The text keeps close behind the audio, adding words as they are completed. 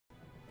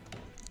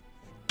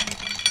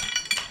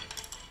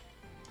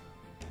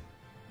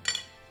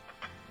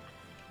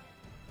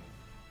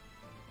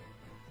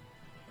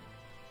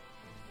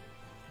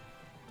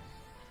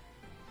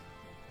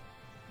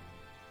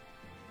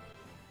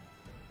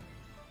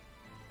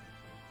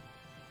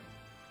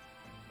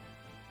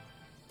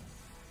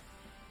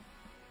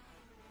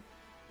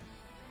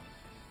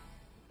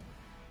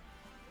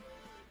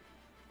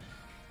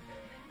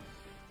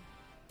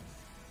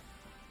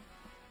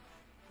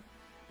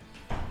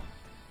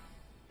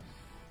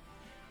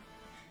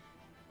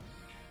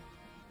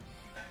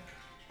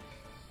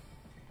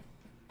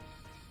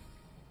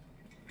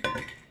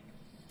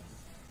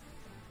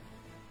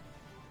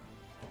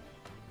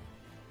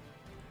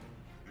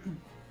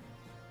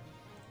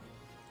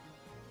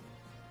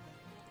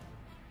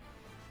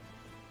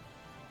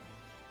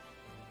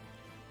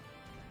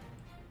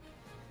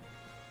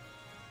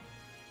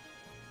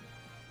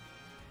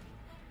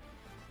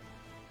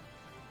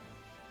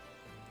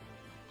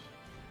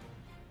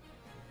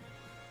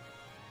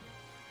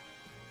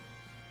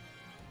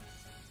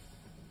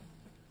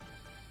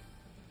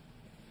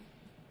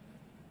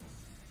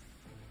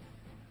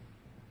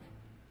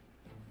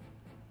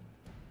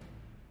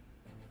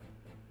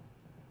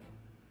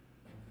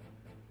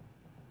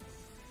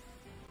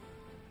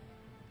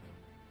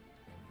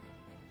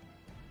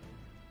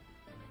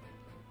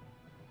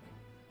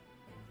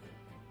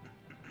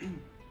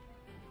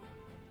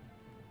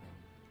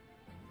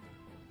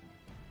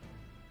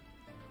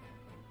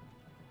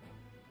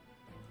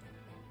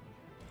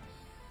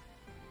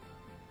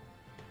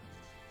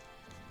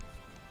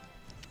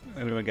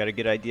I got a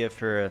good idea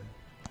for a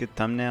good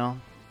thumbnail.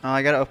 Oh,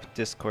 I gotta open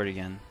Discord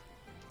again.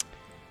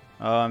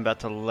 Oh, I'm about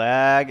to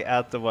lag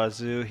out the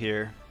wazoo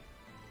here.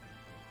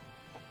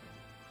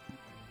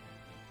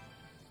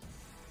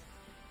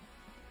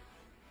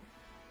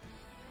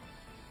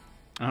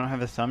 I don't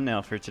have a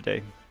thumbnail for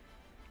today.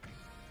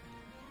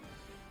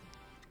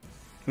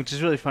 Which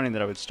is really funny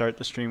that I would start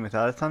the stream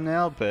without a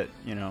thumbnail, but,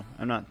 you know,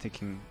 I'm not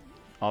thinking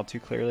all too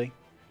clearly.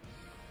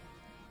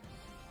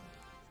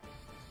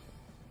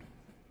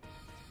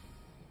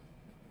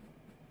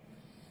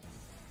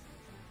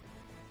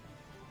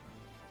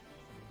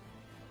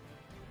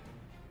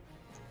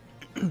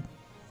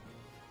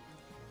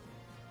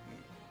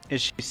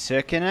 Is she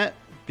sick in it?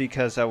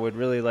 Because I would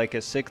really like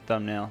a sick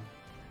thumbnail.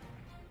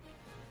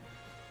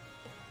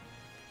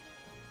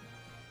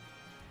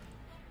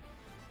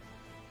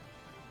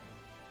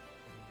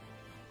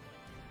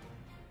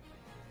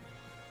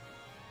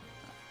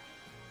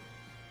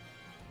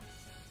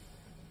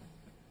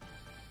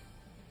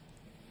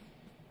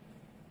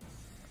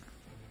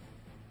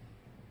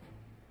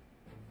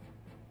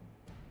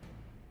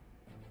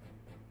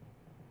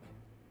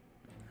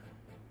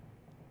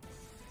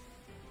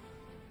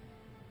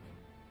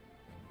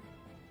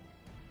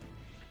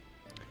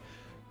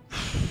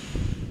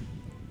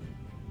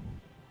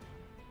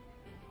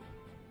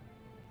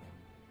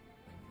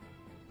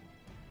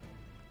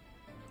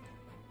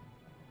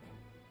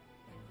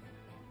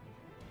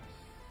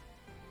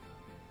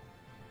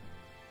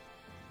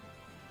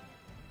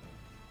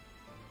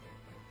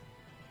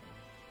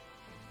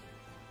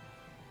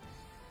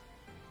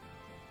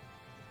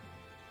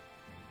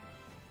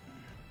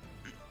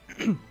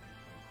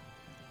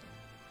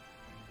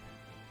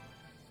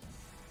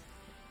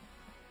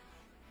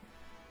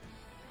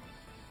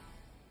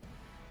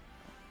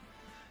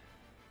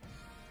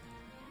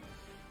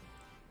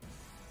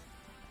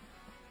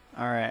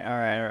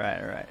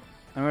 Alright.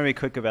 I'm gonna be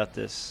quick about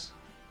this.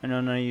 I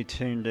know none of you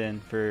tuned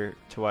in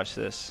to watch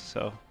this,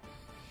 so.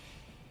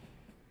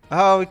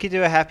 Oh, we could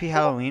do a Happy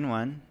Halloween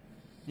one.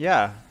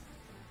 Yeah.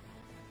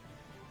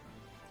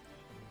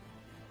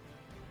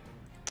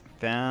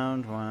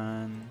 Found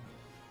one.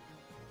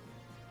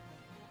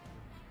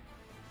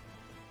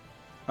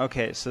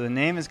 Okay, so the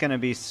name is gonna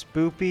be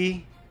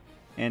Spoopy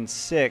and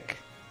Sick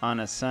on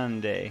a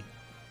Sunday.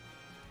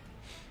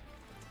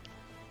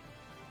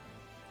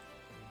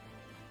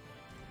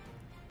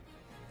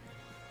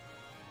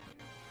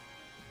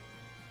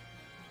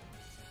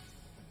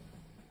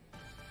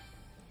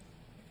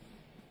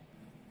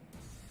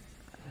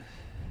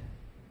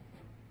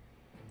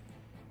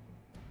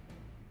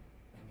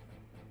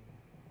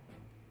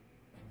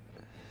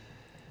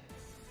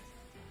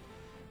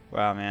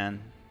 Wow, man.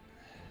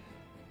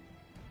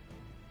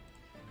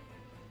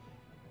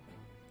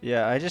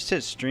 Yeah, I just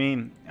hit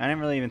stream. I didn't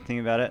really even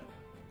think about it.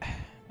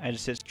 I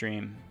just hit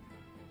stream.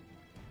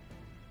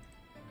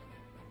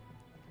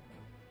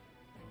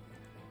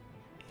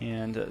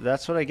 And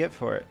that's what I get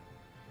for it.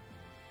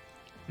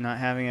 Not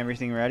having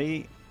everything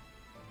ready.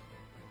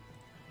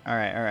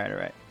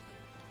 Alright.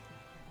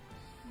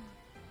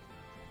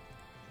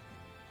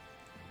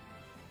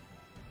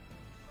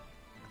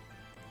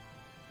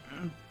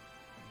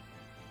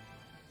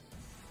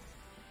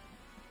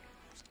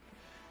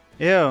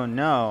 Ew,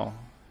 no.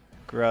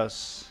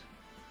 Gross.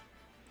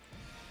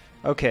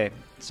 Okay,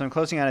 so I'm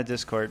closing out of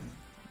Discord.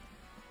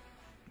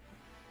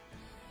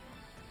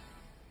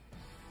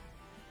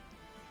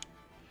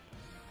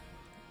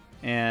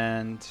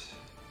 And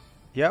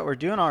yeah, we're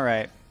doing all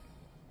right.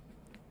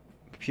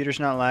 Computer's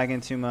not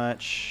lagging too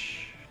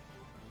much.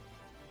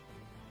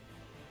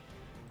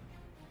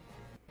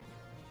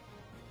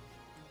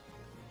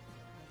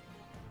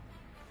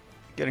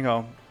 Gonna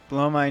go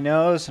blow my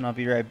nose and I'll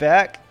be right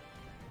back.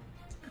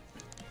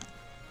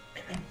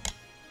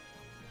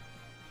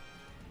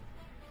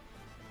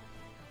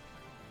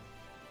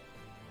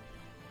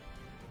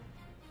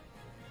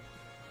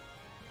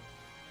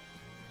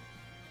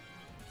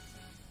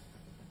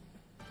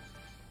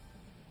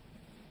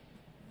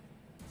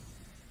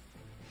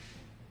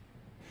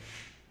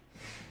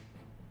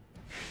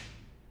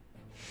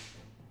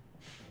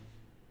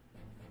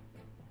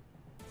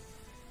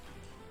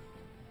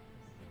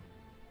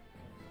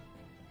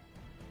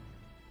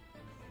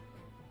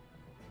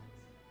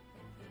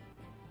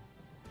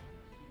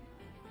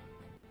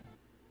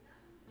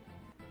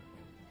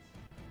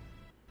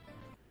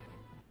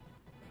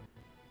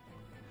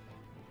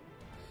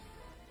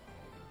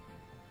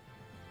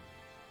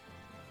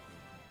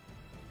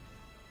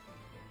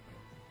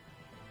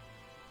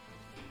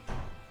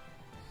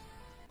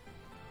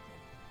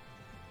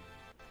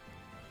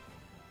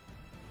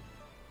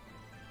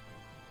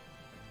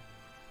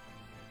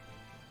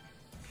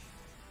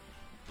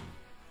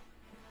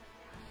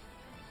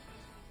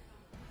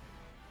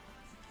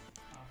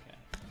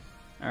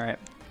 All right.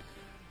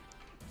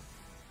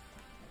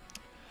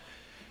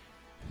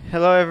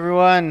 Hello,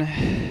 everyone.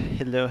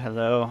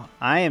 Hello.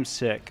 I am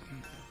sick.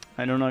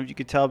 I don't know if you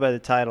could tell by the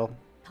title.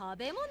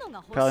 Probably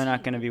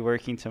not going to be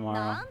working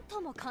tomorrow.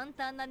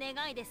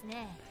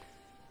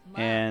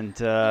 And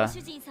well,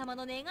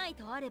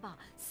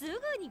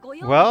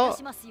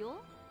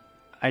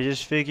 I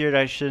just figured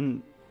I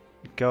shouldn't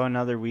go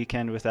another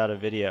weekend without a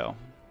video.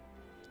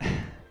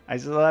 I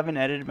still haven't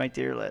edited my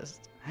tier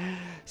list.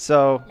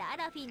 So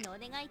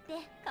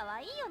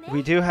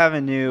we do have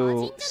a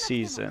new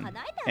season,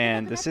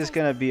 and this is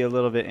going to be a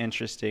little bit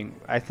interesting.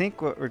 I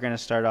think what we're going to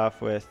start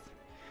off with,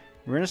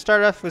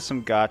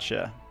 some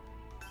gacha.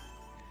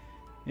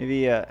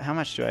 Maybe how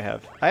much do I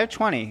have? I have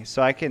 20,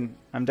 so I'm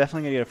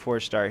definitely going to get a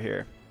 4-star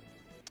here.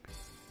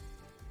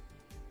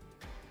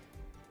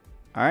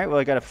 All right, well,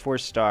 I got a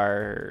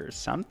 4-star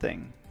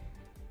something.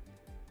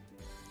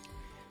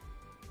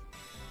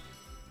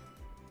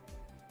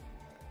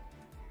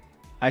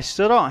 I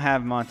still don't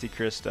have Monte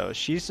Cristo.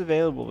 She's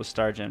available with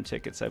Star Gem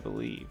tickets, I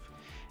believe.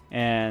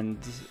 And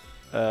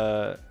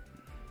I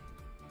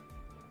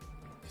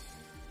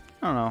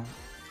don't know.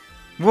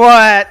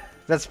 What?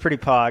 That's pretty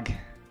pog.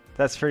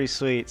 That's pretty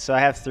sweet. So I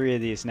have 3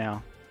 of these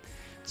now.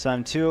 So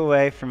I'm 2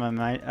 away from a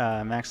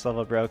max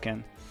level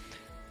broken.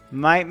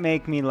 Might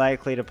make me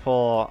likely to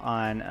pull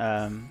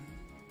on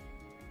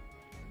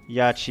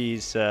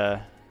Yachi's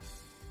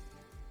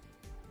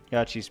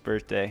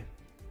birthday,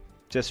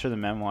 just for the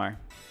memoir.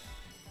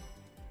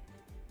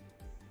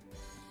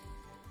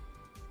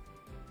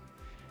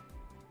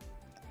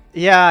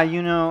 Yeah,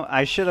 you know,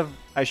 I should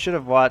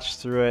have watched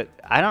through it.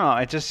 I don't know.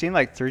 It just seemed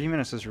like 30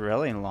 minutes was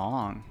really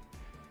long.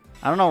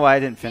 I don't know why I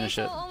didn't finish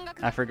it.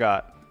 I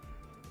forgot.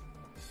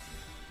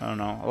 I don't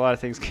know. A lot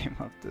of things came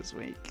up this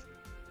week.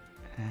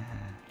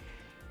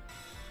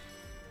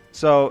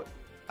 So,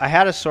 I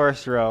had a sore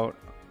throat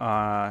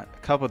a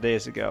couple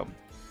days ago.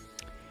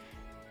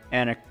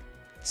 And a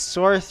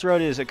sore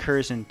throat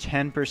occurs in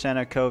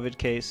 10% of COVID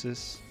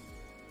cases.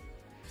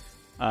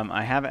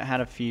 I haven't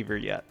had a fever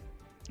yet.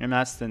 And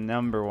that's the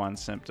 #1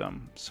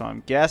 symptom. So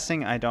I'm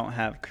guessing I don't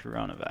have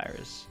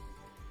coronavirus.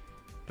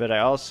 But I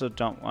also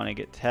don't want to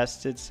get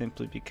tested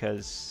simply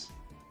because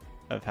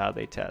of how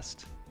they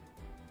test.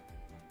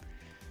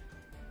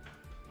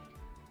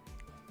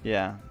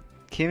 Yeah.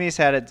 Kimmy's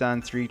had it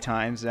done 3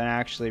 times, and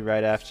actually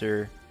right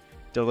after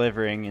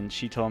delivering, and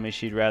she told me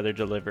she'd rather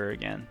deliver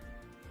again.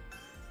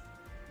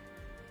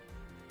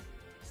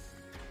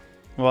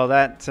 Well,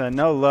 that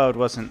no load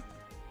wasn't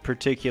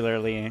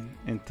particularly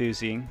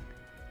enthusing.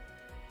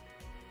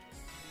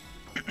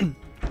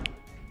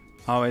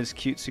 Always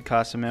cute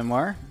Tsukasa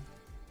memoir.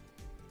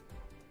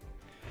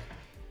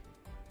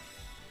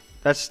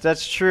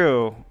 That's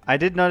true. I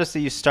did notice that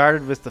you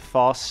started with the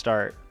false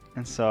start,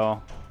 and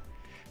so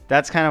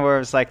that's kind of where I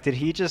was like, did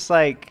he just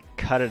like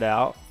cut it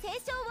out?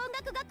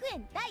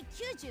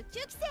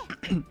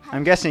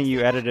 I'm guessing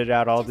you edited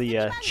out all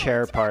the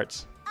chair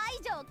parts.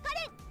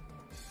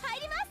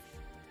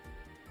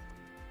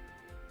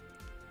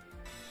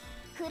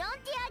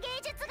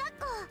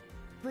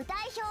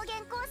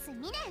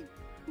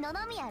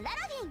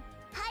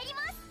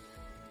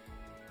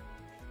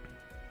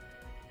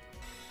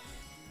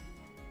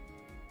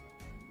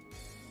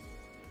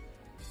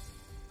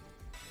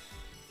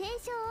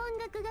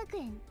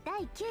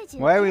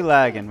 Why are we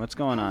lagging? What's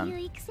going on?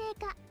 We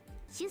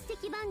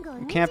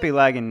can't be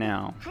lagging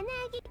now.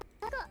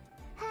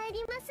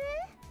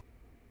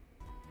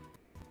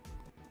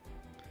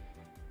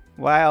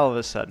 Why all of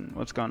a sudden?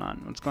 What's going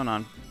on? What's going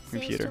on,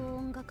 computer?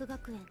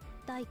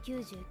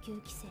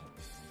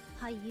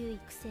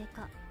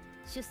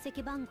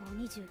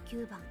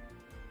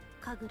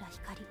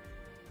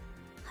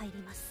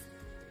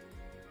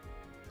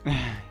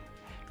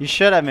 You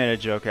should have made a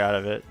joke out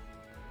of it.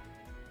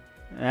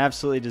 I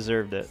absolutely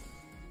deserved it.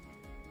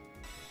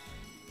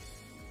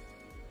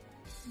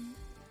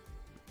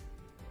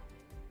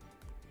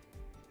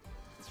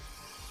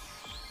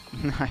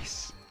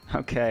 Nice.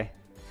 Okay.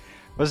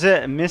 Was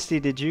it Misty?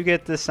 Did you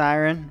get the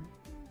siren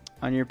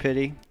on your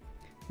pity?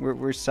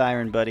 We're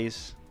siren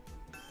buddies.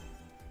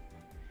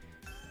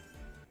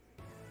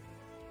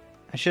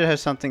 I should have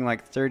something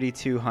like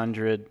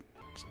 3,200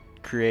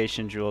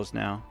 creation jewels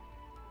now,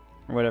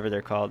 or whatever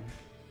they're called.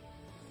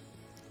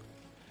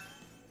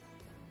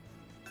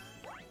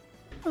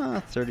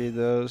 30 of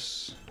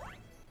those.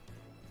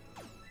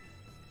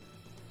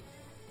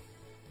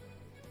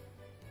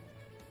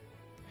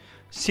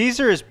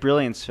 Caesar is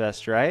Brilliance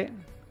Fest, right?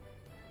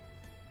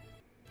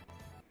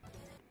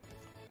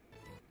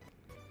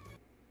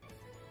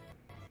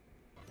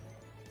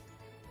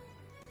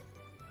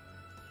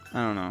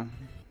 I don't know.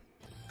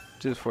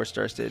 Do the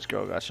 4-star stage,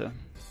 girl. Gotcha.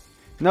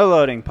 No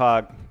loading,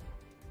 Pog.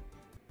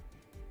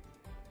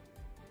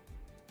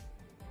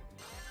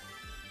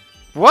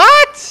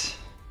 What?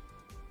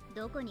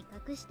 I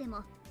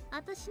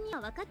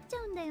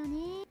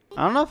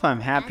don't know if I'm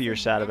happy or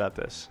sad about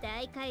this.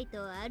 I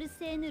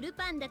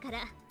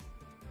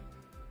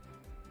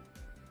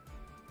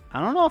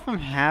don't know if I'm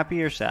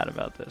happy or sad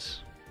about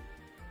this.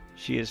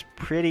 She is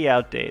pretty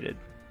outdated.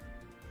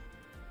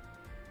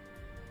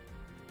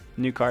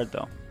 New card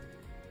though.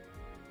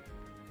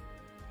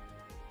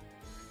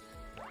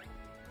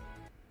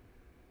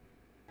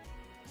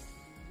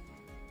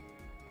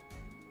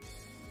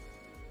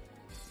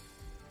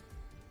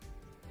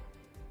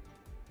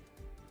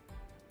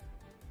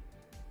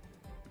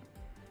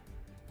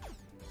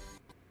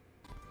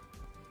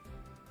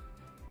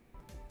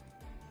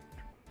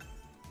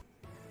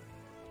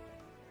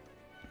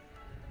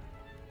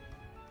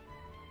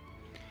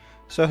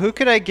 So who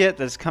could I get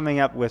that's coming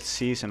up with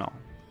seasonal?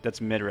 That's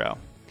mid-row.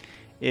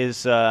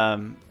 Is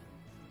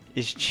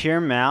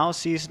Cheer Mao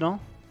seasonal?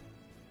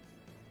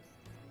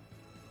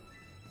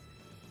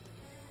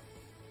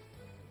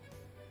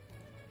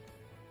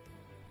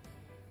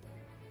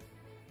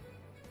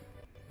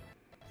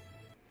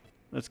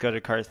 Let's go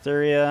to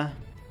Carthuria.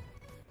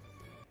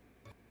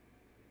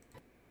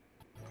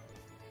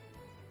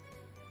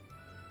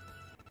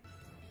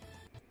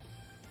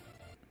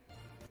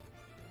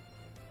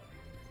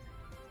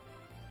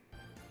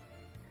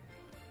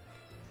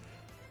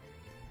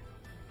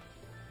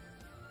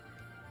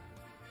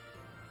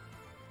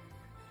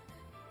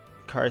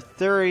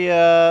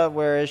 Carthuria,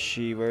 where is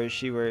she? Where is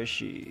she? Where is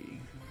she?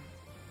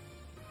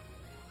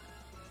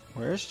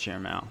 Where is Cheer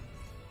Mao?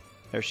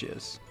 There she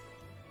is.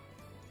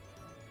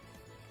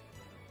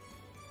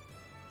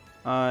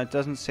 It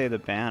doesn't say the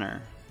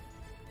banner.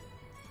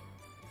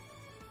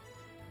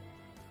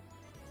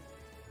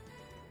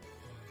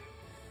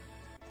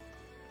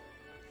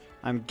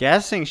 I'm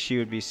guessing she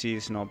would be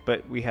seasonal,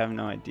 but we have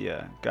no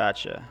idea.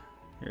 Gotcha.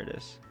 Here it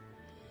is.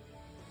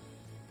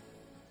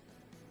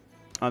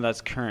 Oh,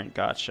 that's current.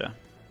 Gotcha.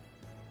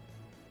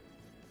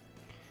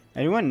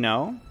 Anyone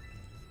know?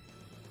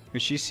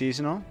 Is she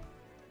seasonal?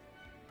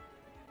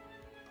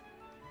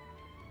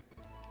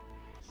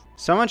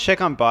 Someone check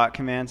on bot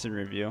commands in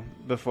Revue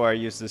before I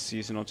use the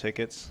seasonal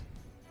tickets.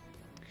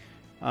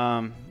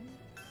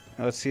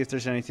 Let's see if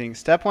there's anything.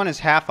 Step 1 is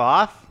half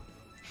off.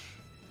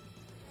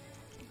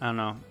 I don't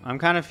know. I'm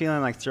kind of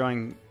feeling like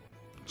throwing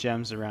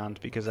gems around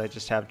because I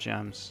just have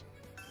gems.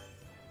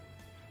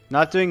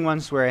 Not doing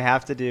ones where I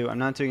have to do. I'm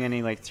not doing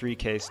any like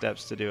 3K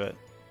steps to do it.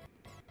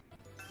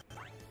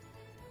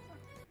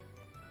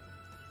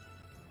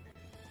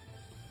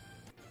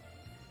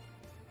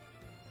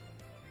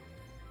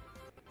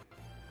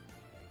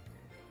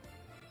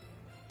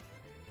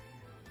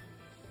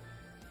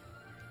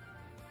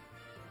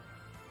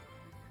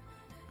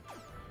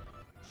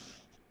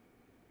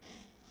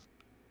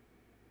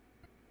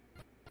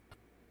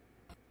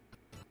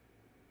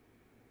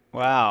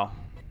 Wow.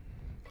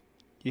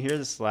 You hear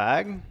the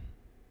slag?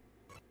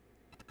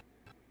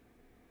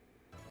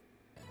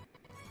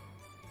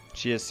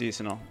 She is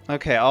seasonal.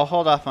 Okay, I'll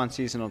hold off on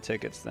seasonal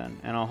tickets then.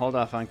 And I'll hold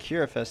off on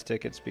CuraFest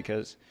tickets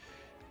because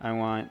I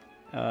want...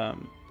 I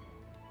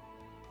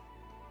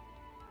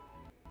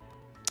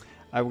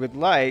would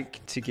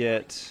like to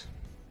get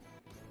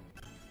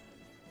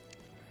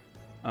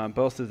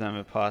both of them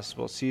if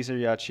possible. Caesar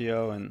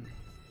Yachio and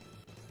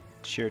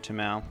Cheer to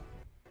Mal.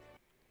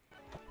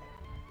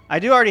 I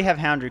do already have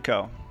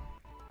Houndruko.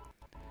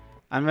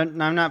 I'm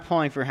not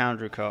pulling for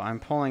Houndruko. I'm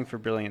pulling for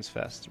Brilliance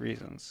Fest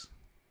reasons.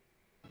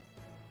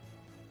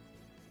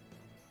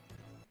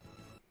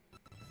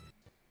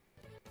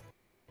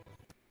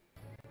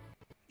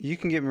 You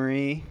can get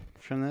Marie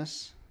from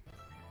this.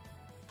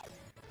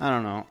 I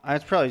don't know.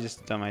 It's probably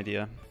just a dumb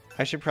idea.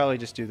 I should probably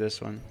just do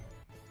this one.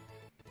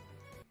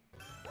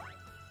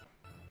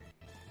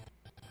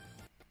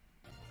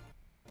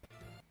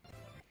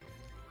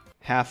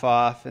 Half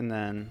off and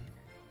then...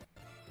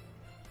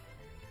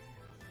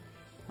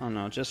 I don't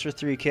know. Just for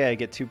 3K I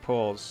get 2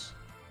 pulls.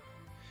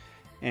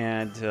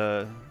 And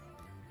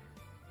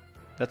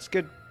that's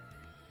good.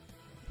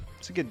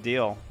 It's a good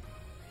deal.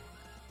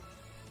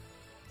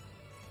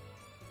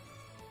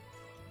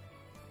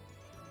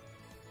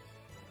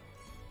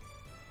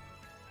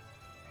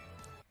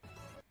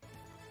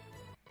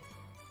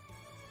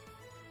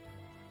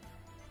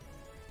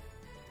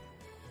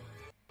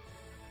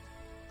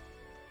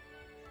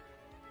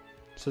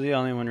 So the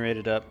only one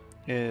rated up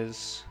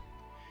is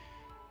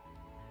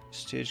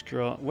Stage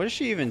Girl. What does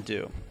she even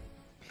do?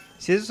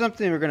 See, this is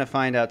something we're going to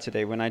find out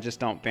today when I just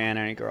don't ban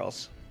any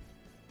girls.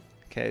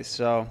 Okay,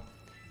 so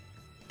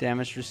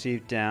damage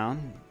received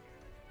down.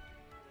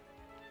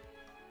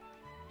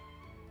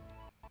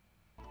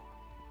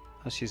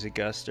 Oh, she's a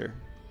guster.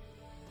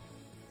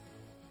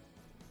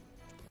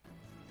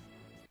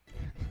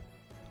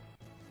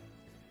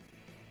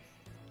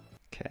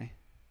 Okay.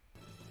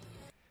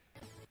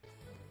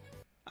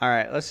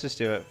 Alright, let's just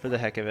do it for the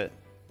heck of it.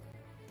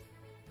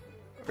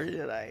 Or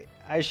did I?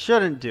 I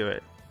shouldn't do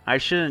it. I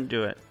shouldn't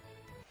do it.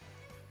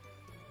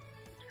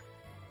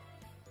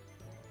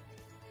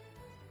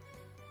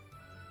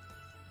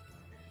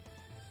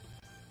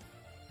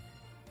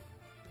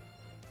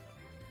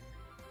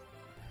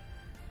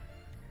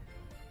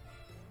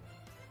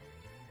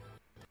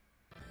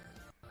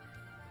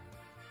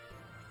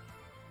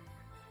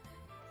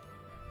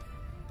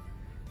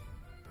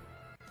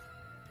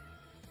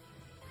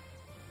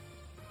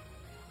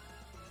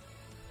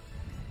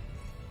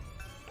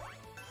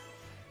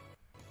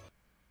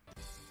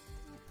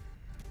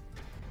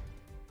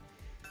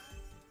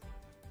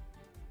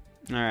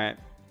 Alright,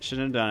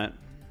 shouldn't have done it.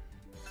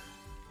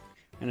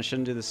 And I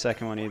shouldn't do the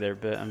second one either,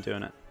 but I'm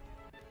doing it.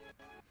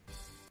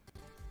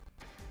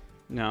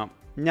 No,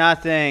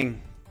 nothing.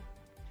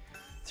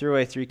 Threw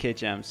away 3K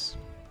gems.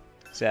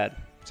 Sad,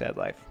 sad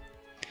life.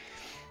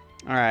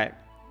 Alright.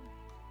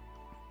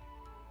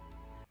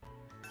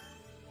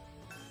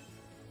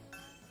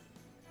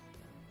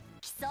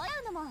 競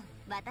うのも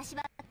私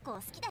はこう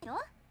好きだよ。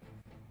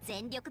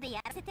全力で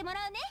やらせてもら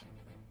うね。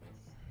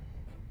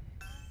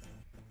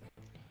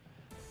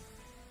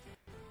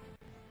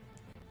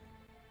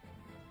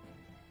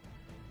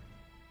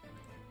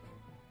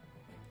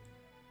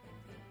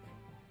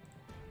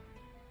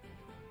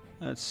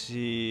Let's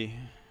see.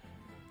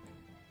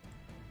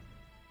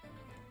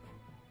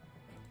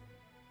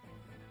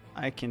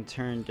 I can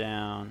turn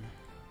down.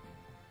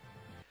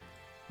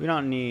 We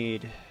don't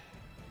need.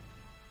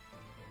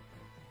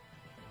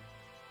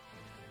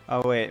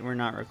 Oh wait, we're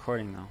not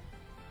recording though.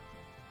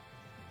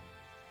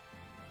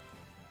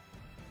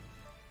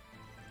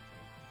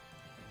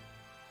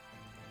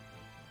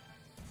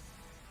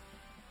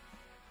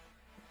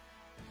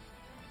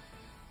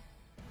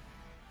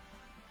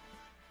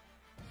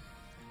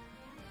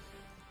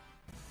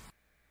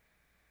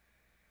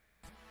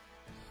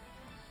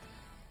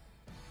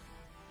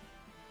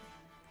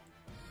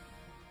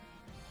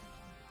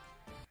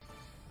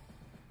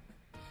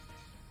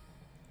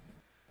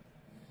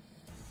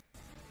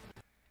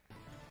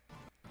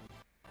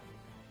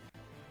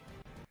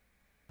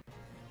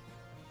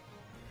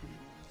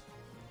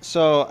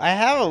 So I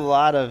have a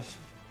lot of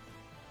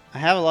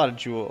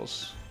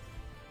jewels.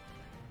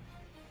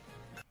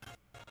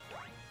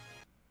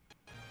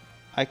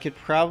 I could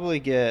probably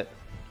get,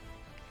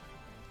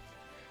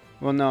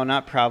 well no,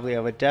 not probably, I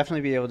would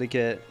definitely be able to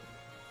get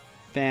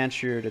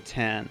Fanchu to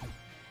 10,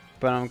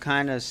 but I'm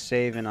kind of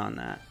saving on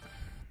that.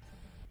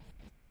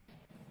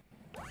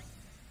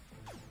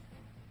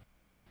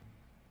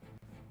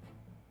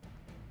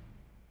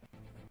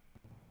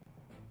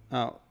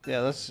 Oh,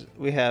 yeah,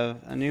 we have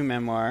a new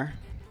memoir.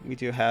 We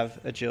do have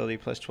agility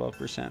plus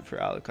 12% for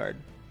Alucard.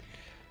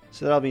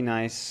 So that'll be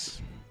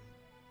nice.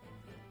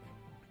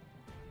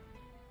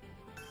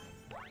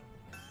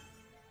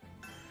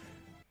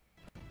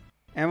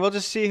 And we'll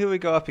just see who we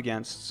go up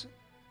against.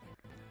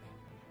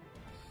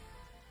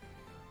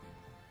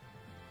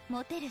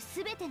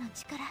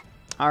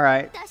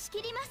 Alright.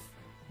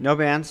 No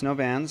bans, no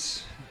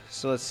bans.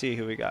 So let's see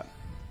who we got.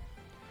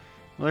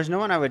 Well, there's no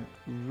one I would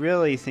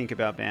really think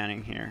about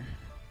banning here.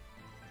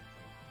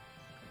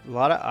 A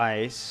lot of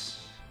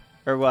ice.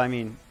 Or, well, I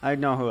mean, I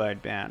know who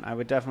I'd ban. I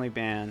would definitely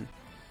ban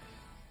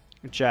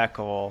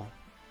Jackal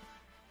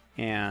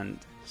and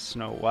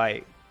Snow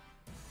White.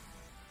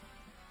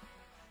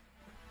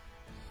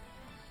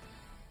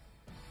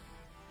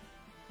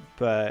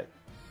 But,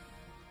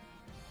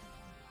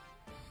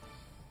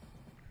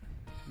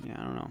 yeah,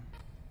 I don't know.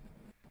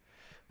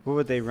 What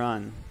would they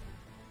run?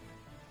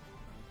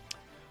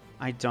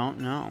 I don't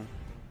know.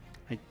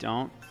 I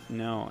don't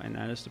know, and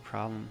that is the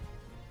problem.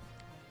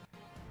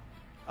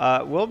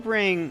 We'll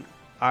bring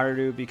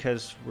Aru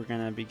because we're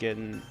going to be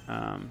getting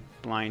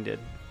blinded.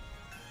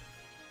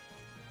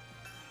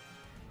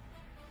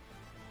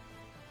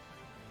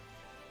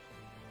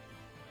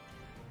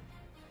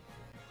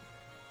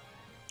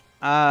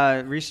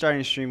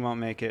 Restarting stream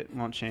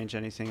won't change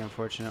anything,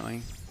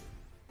 unfortunately.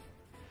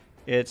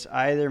 It's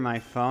either my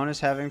phone is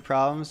having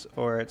problems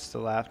or it's the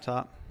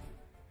laptop.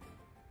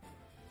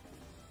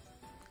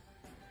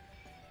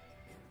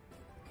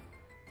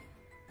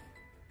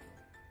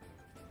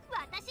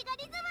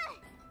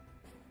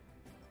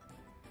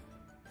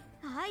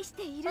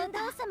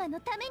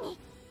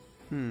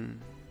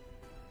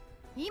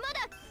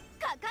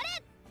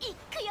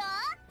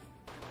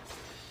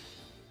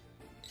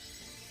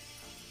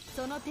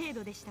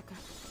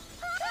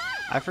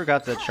 I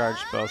forgot to charge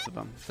both of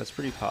them. That's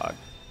pretty pog.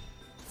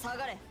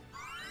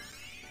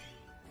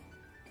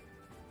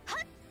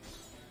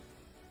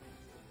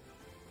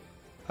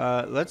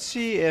 Let's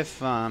see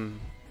if I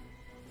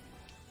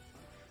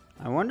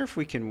wonder if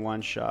we can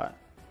one-shot.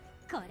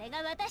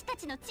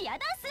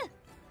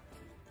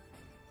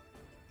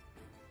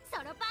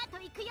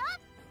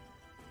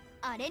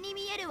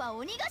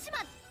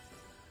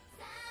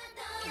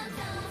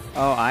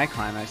 Oh, I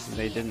climaxed.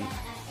 They didn't.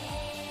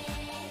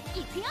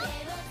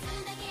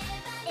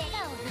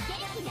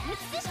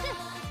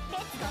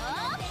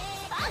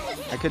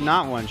 I could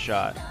not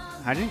one-shot.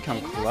 I didn't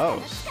come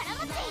close.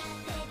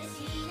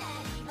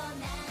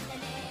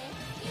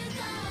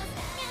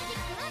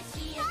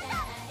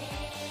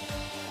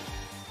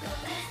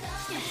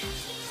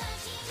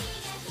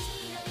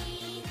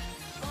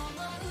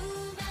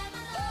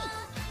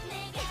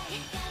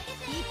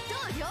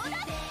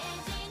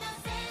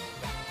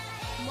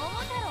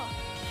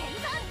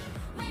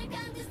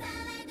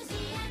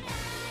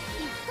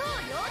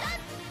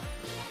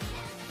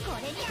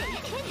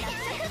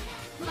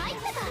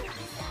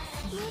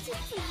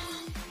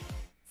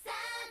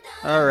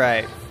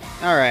 Alright,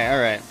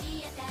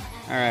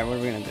 what are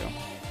we gonna do?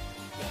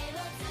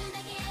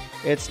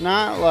 It's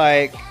not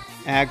like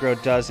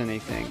aggro does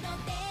anything.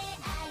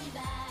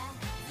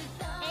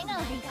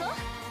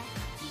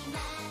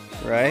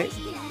 Right?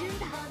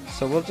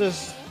 So we'll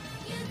just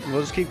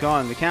keep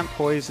going. They can't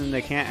poison,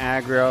 they can't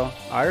aggro.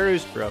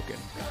 Aru's broken.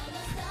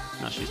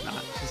 No, she's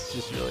not. She's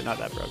just really not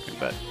that broken,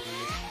 but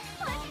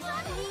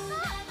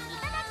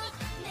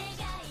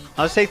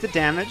I'll just take the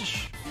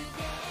damage.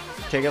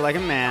 Take it like a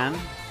man.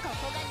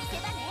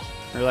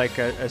 or like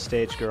a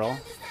stage girl.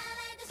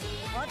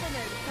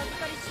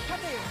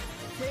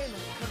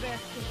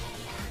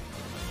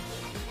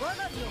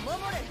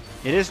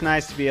 It is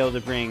nice to be able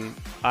to bring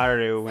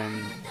Aru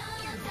when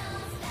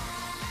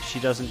she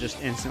doesn't just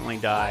instantly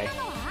die.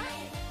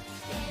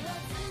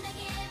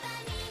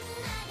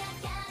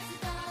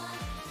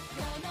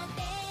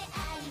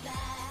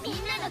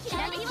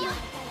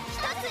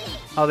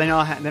 Oh, they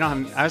don't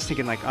have. I was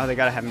thinking like, oh, they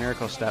gotta have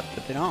Miracle Step,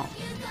 but they don't.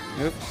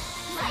 Oops.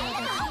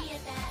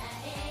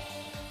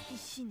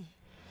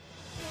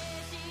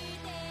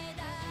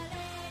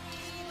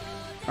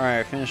 All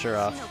right, finish her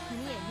off.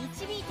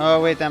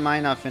 Oh wait, that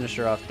might not finish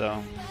her off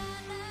though.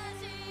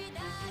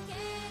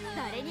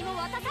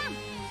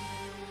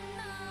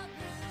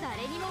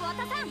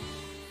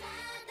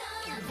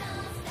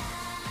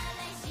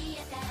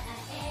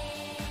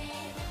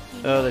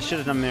 Oh, they should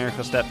have done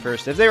Miracle Step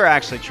first. If they were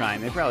actually trying,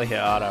 they probably hit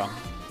auto.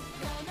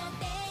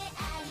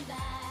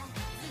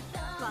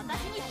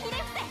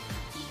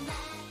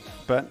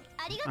 But,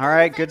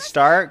 alright, good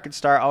start. Good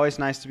start. Always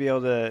nice to be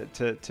able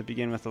to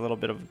begin with a little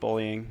bit of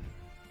bullying.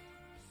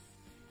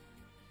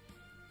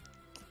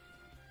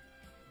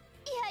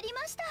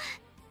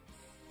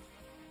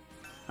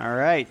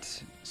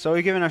 Alright. So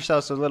we've given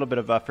ourselves a little bit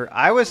of buffer.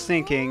 I was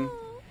thinking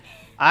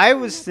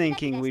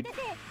we'd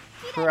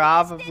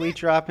probably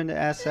drop into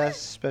SS,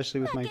 especially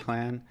with my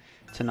plan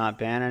to not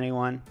ban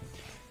anyone.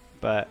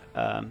 But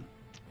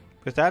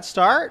with that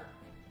start,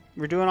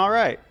 we're doing all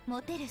right.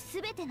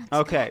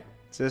 Okay,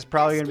 so this is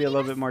probably going to be a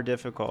little bit more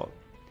difficult.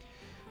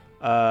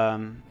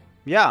 Yeah,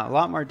 a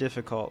lot more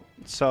difficult.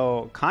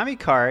 So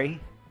Kamikari,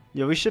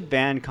 yeah, we should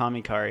ban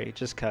Kamikari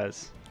just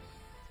cause.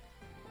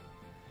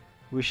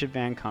 We should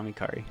ban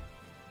Kamikari.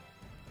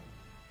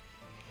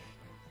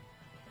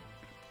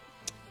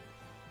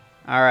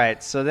 All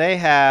right, so they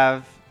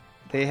have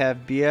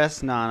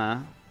BS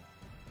Nana.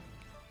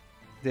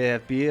 They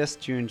have BS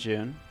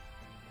Junjun.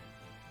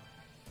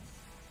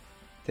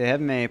 They have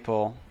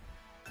Maple.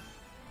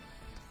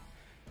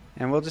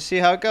 And we'll just see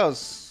how it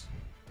goes.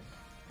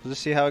 We'll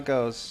just see how it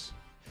goes.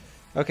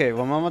 Okay,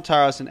 well,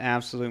 Momotaro's an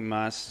absolute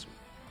must.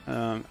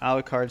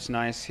 Alucard's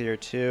nice here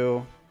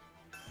too.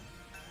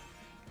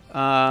 We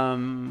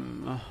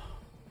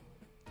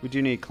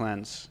do need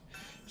cleanse,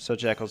 so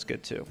Jekyll's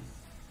good too.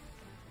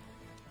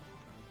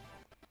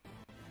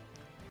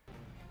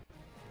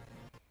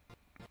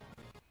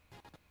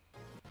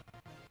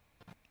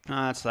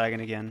 Ah, it's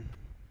lagging again.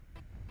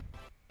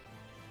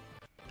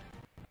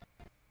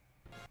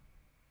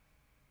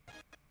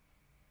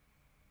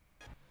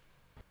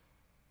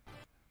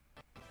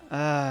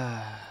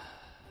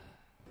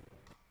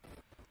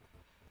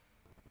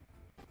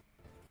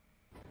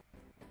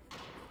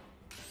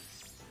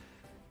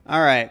 All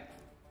right.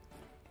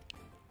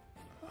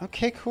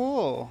 Okay,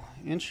 cool.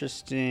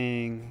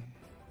 Interesting.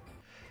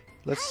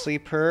 Let's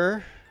sleep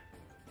her.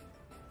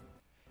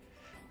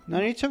 No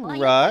need to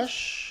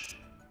rush.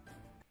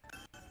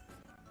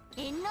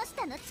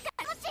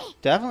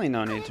 Definitely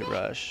no need to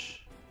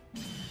rush.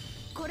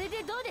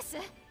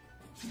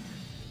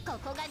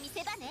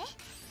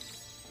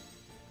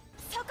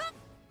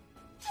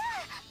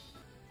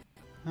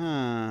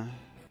 Huh.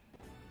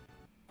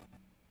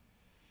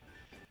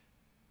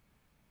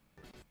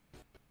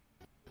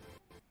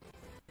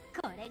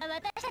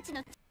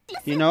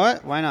 You know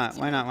what? Why not?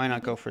 Why not? Why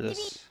not go for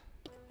this?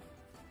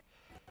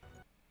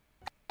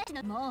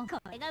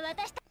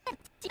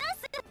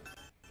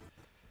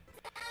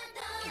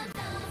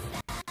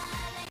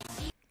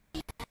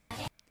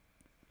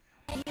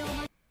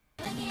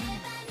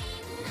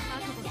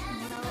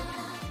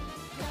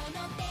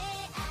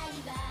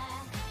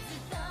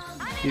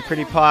 Be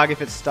pretty pog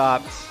if it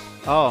stopped.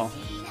 Oh.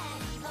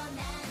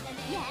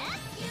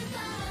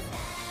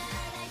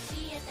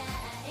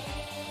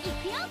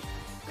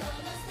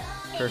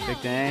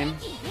 Perfect aim.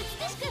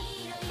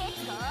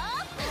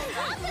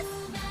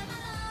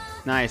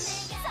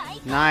 Nice.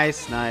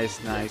 Nice,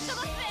 nice, nice.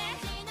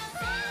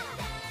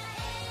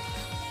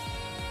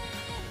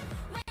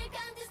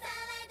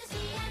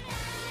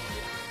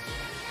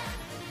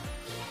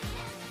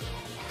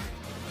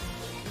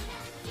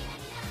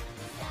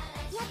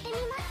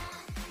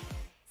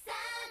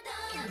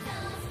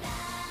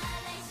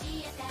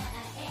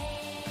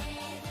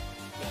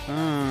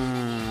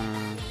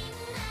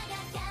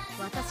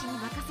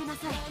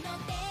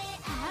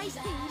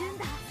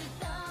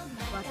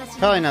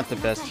 Probably not the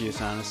best use,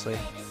 honestly.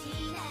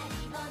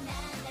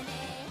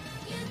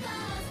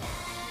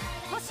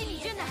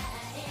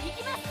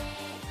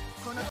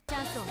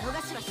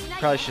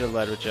 Probably should have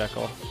led with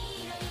Jekyll.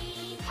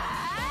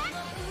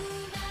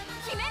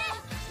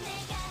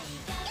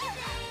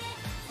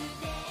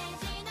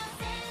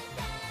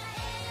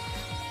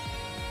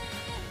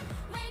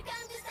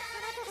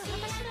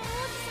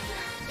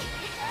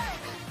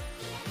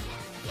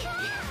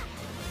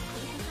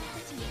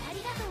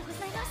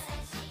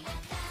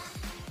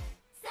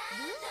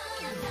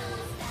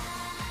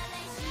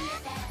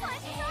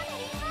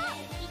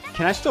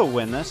 Can I still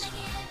win this?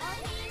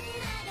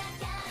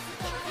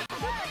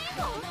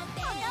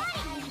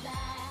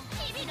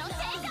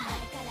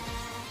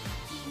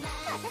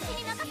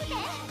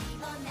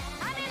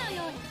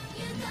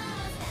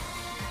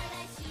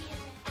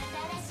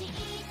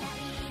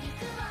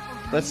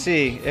 Let's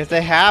see if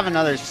they have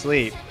another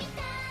sleep.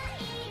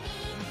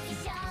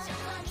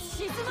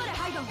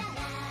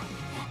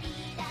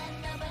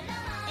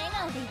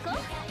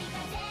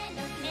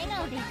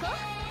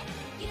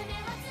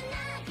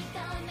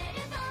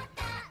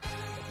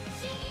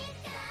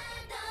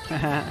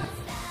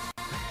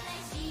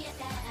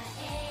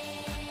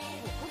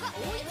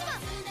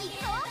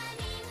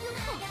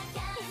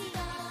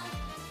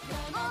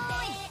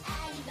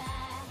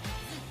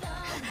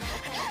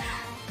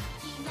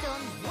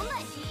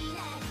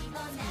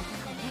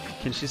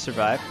 Can she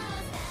survive?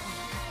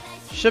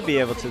 Should be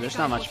able to. There's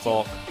not much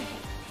bulk.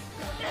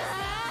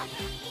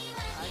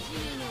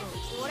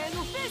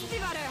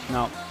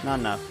 No, not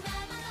enough.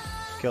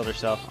 Killed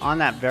herself on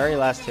that very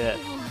last hit.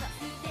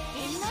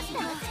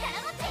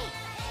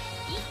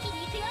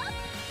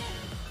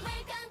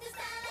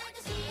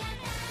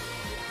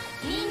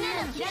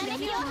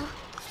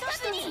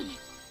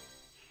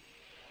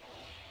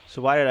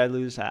 So why did I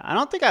lose that? I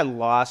don't think I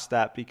lost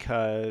that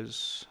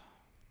because...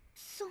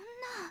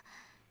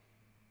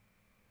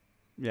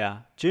 Yeah,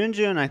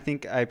 Jun, I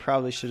think I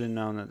probably should have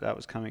known that that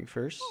was coming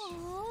first.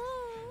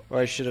 Or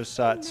I should have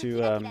sought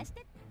to...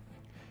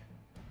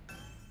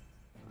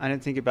 I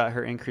didn't think about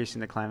her increasing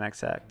the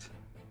climax act.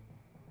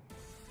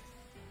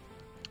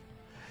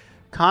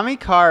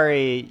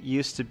 Kamikari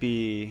used to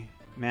be...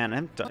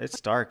 Man, it's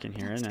dark in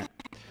here, isn't it?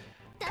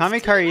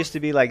 Kamikari used to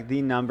be like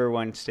the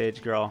 #1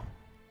 stage girl.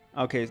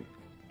 Okay,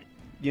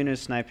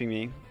 Yuna's sniping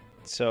me.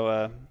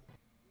 So,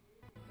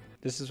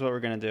 this is what we're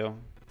gonna do.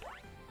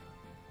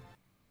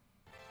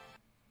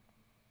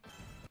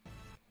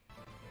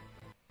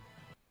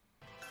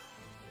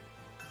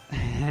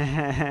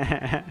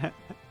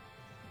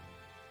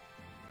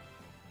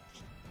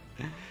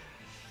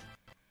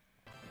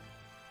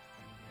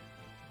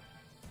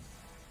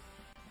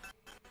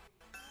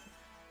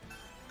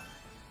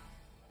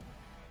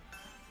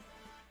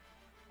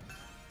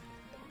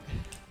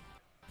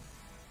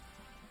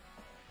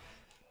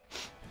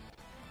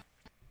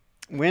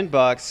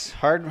 Windbox,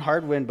 hard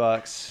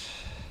windbox.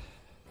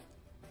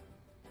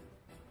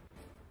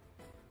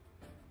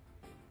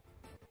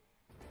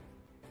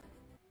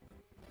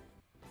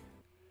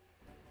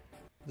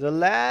 The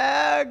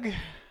lag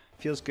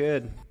feels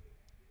good.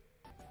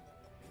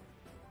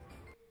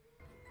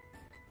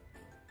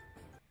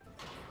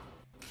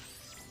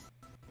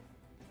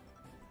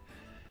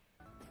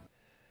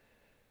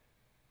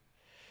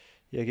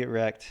 Yeah, get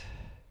wrecked.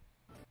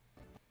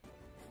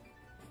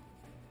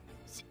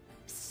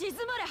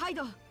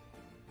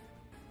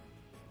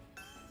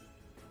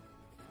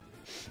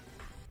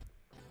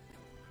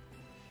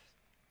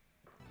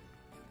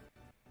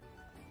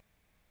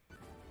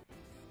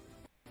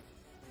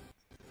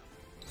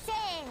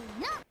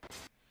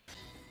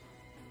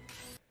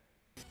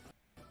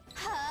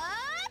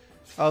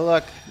 Oh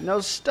look, no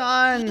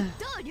stun!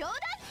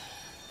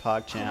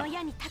 PogChamp.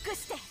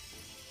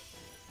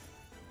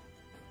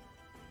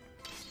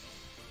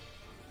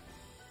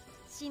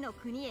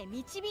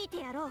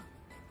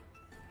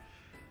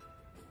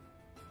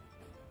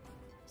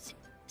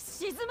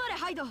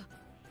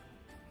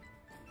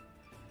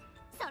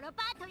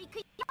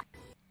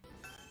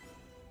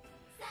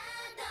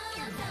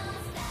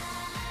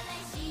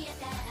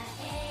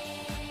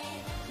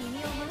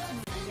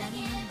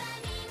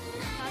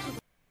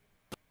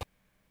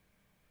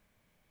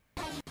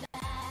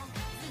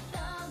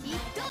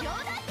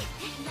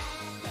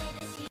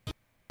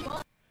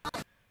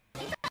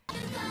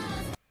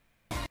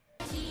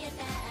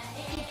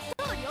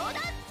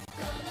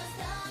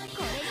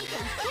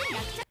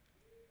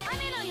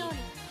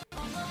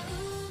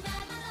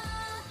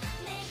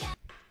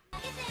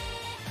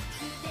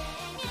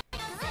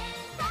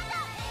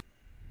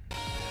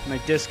 My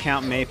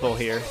discount maple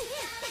here.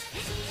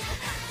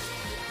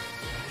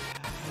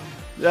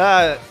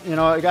 You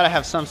know, I gotta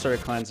have some sort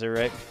of cleanser,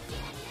 right?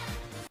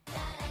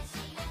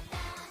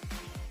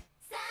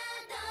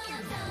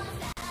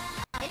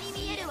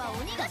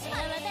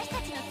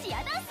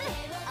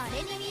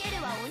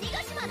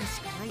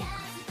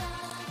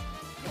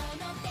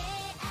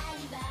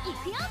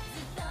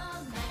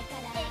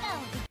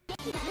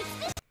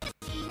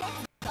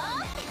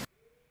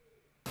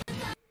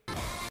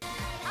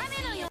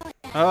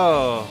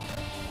 Oh.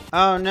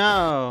 Oh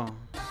no.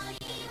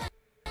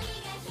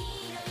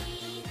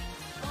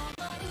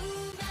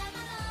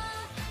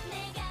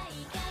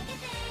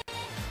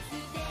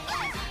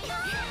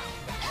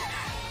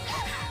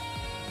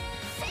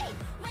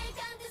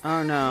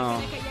 Oh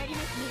no.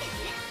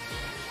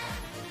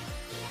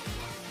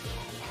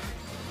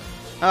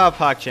 Oh,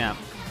 PogChamp.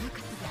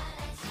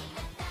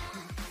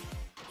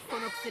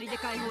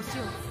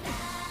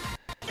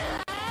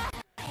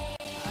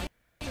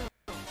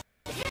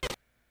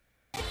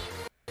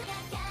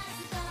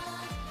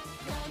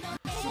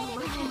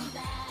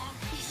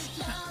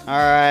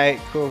 Alright,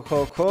 cool.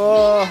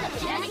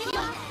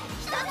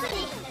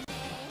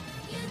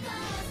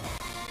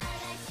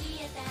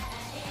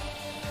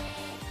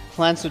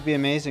 Clans would be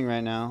amazing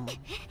right now.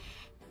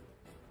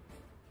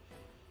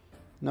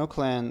 No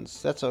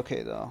clans. That's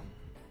okay though.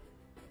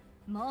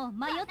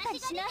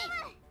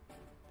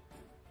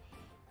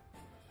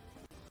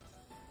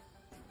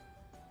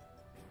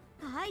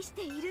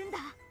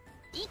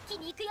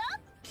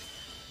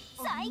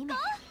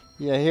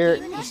 Yeah, here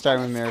you start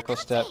with Miracle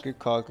Step. Good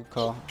call, good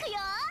call.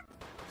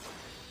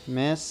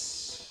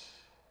 Miss.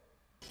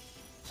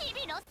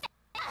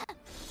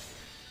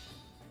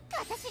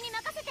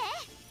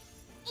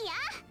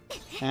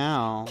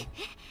 Ow.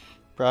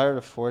 Brought her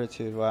to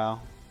Fortitude,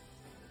 wow.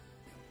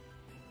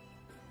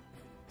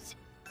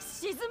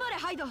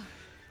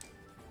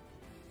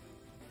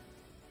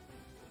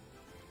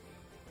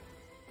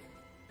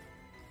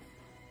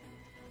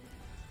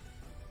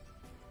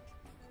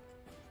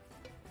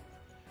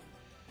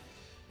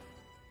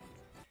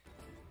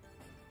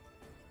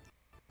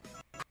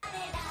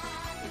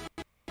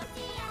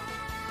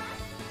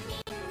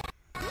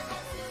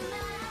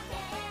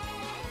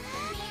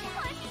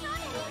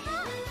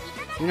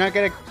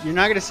 You're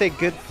not gonna say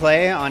good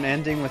play on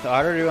ending with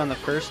Autoru on the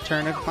first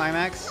turn of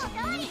climax?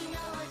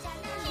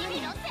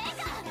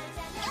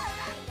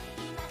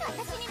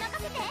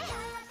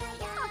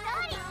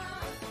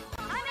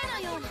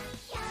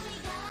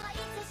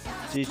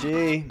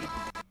 GG.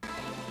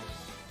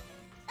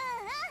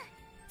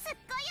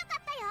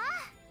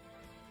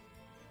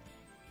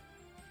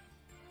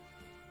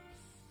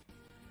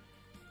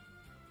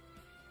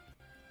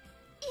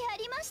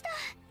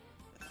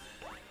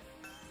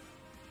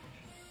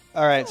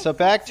 Alright, so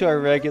back to our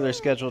regular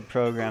scheduled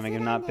programming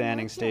of not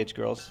banning stage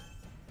girls.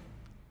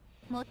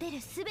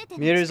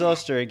 Miru's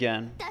Ulster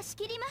again.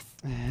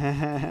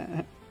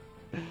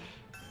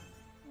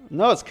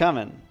 No, it's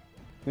coming.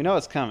 We know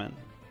it's coming.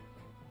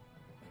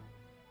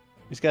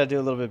 We just gotta do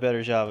a little bit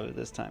better job of it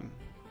this time.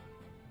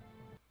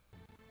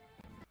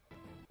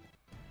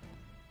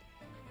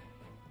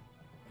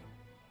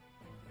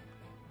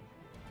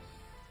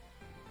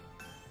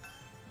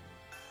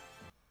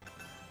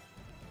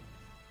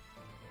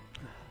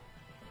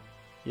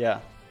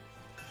 Yeah.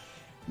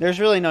 There's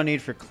really no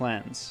need for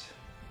cleanse.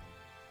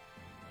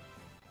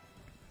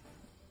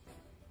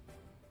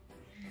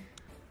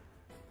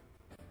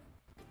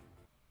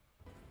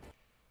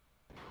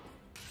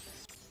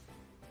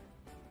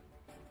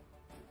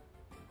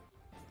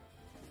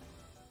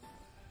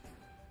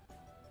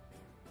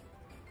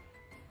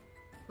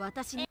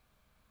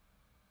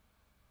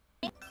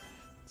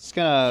 Just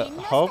gonna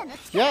hope.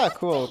 Yeah,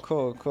 cool,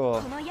 cool,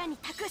 cool.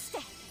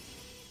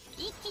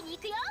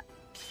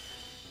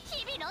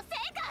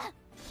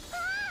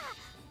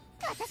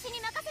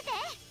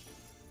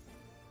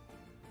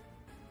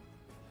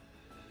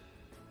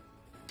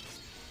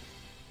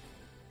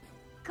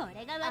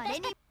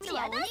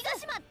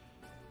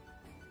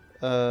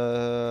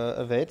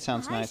 Evade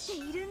sounds nice.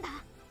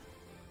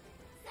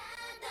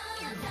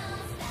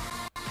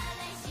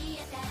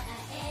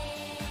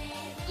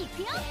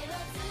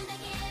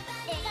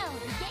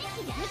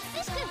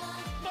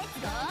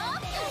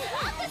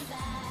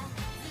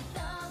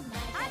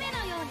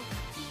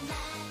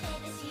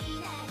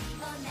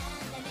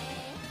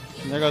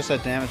 There goes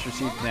that damage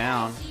received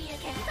down.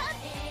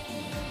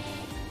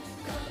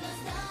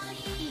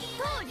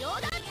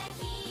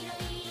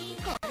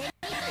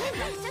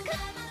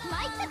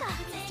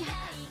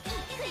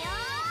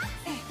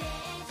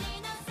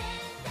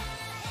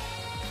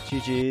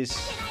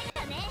 GG's.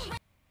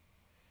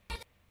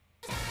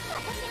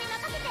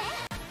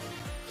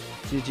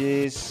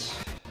 GG's.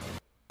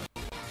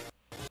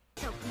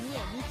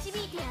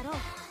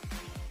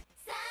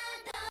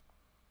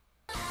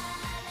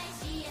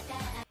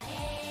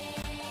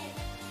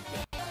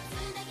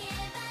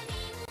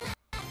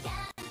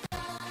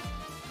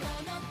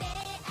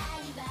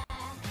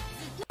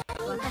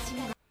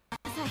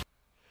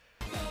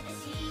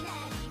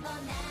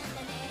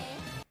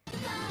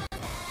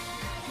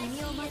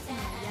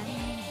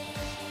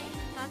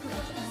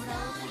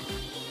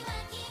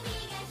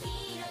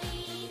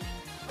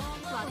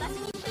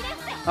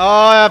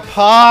 Oh, yeah,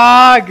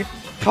 Pog!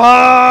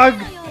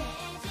 Pog!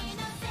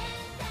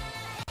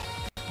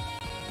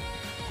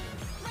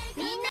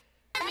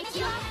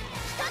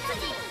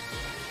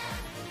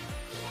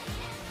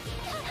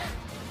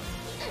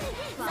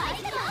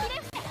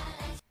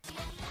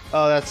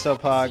 Oh, that's so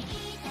Pog.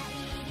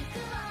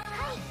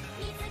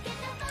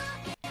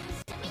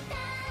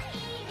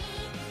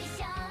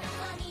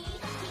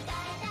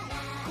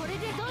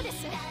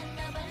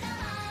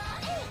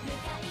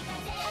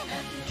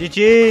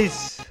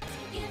 GG's!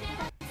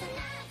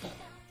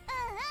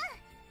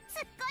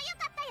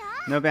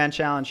 No ban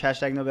challenge.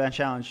 Hashtag no ban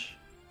challenge.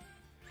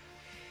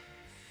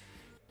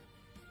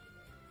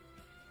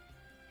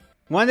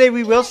 One day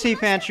we will see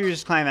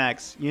Fanchu's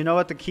climax. You know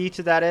what the key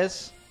to that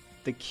is?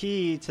 The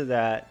key to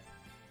that...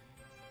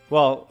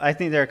 Well, I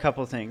think there are a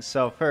couple things.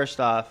 So first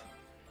off,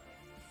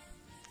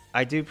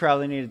 I do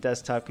probably need a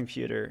desktop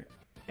computer.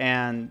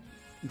 And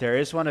there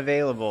is one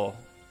available.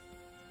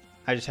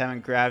 I just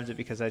haven't grabbed it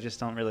because I just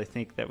don't really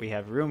think that we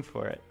have room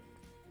for it.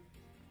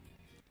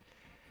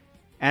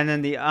 And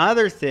then the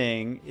other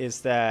thing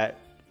is that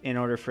in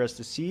order for us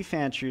to see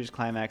Fanchu's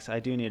climax, I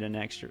do need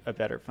a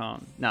better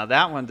phone. Now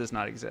that one does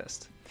not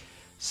exist.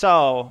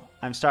 So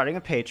I'm starting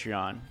a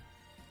Patreon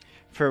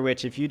for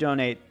which if you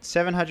donate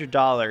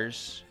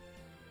 $700,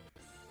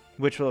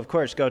 which will of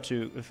course go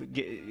to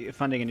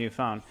funding a new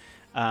phone,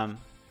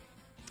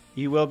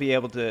 you will be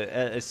able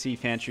to see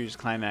Fanshu's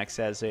climax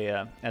as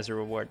a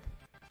reward.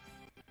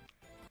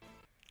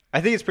 I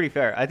think it's pretty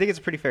fair. I think it's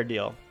a pretty fair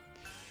deal.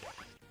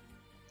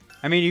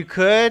 I mean, you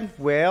could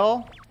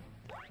whale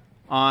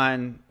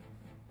on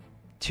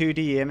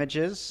 2D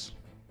images,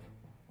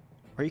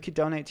 or you could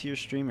donate to your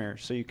streamer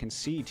so you can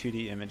see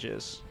 2D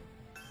images.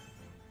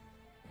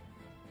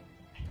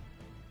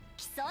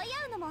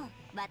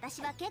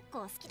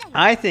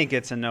 I think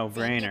it's a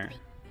no-brainer.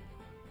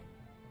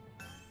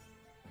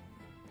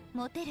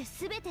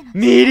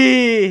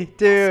 Meaty!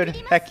 Dude,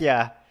 heck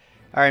yeah.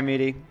 Alright,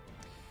 Meaty.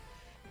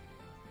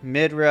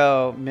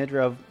 Mid-row,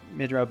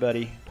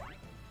 buddy.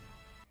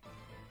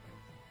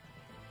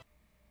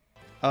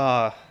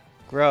 Oh,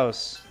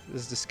 gross.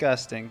 This is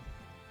disgusting.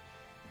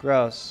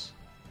 Gross.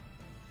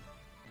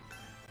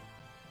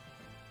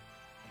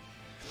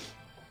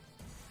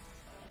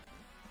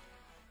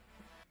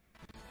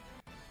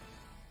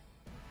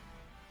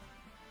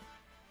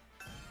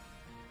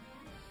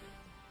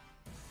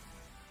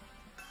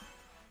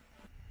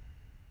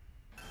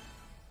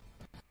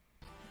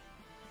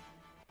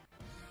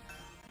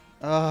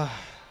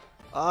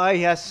 Oh,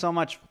 he has so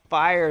much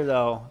fire,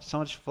 though. So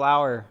much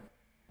flour.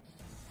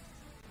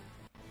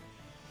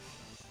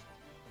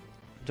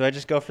 Do I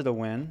just go for the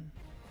win?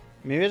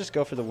 Maybe I just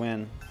go for the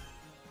win.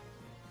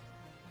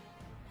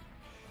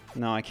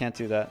 No, I can't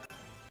do that.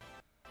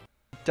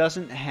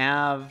 Doesn't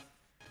have...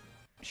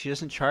 She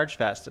doesn't charge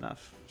fast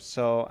enough.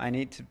 So I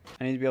need to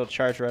be able to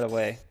charge right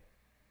away.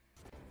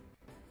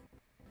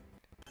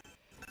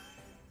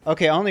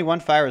 Okay, only one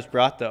fire was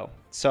brought, though.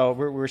 So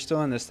we're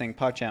still in this thing.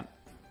 PogChamp.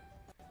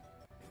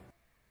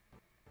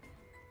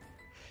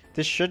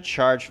 This should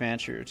charge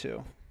Fanshu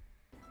too.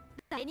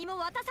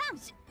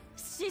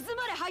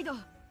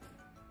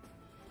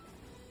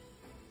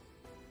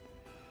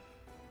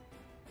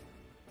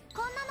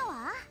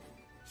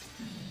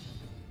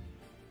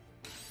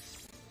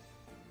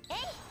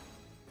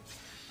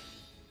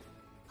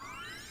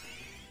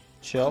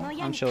 Chill.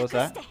 I'm chill with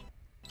that.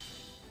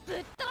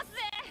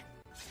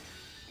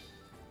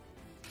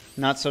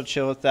 Not so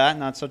chill with that.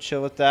 Not so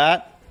chill with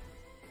that.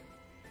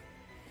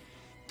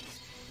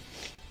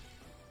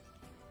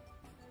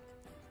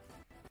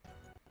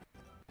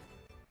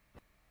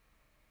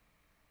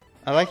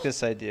 I like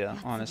this idea,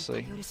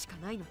 honestly.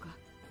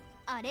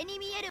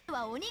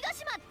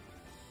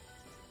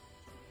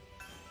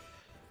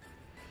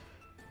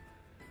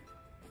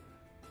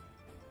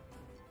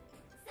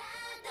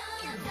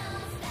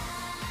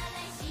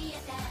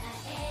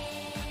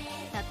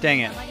 Dang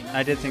it.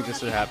 I did think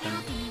this would happen.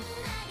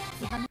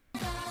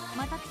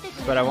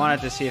 But I wanted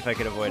to see if I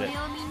could avoid it.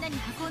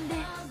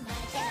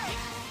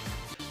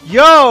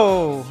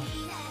 Yo!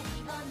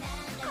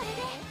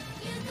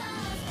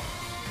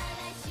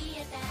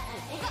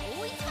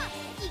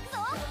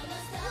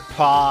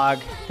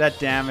 Pog. That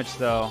damage,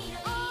 though.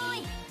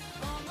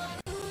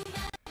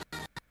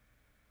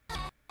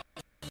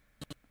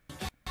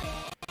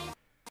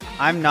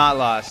 I'm not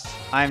lost.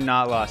 I'm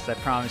not lost. I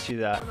promise you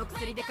that.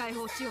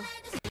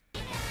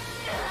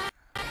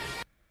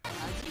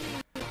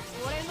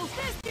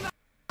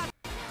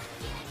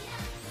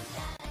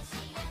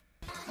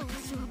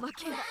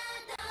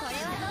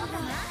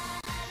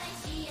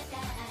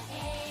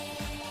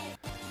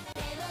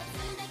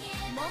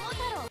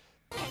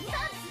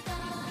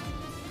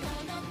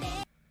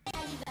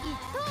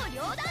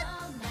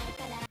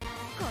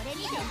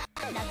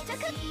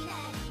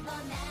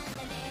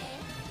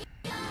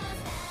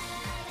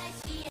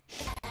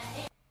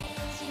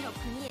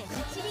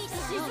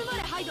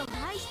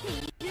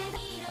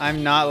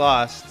 I'm not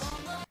lost.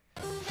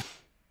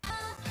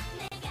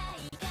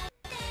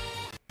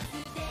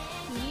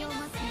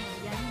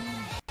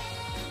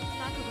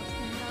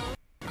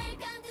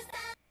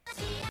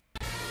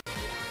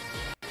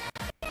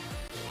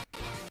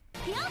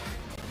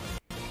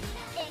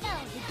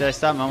 Did I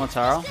stop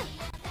Momotaro?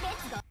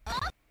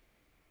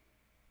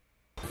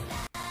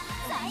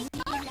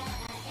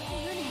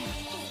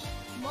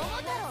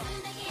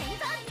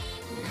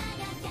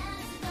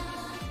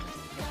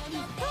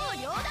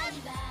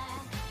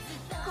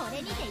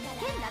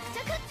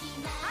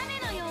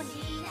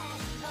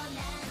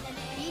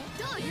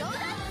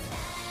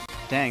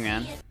 Dang,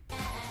 man.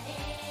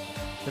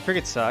 The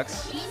frigate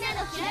sucks.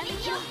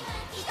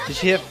 Did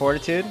she hit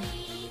Fortitude?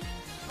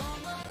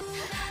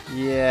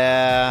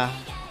 Yeah.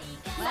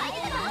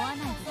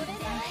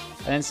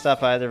 I didn't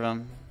stop either of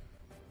them.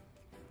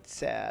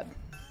 Sad.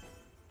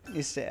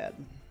 He's sad.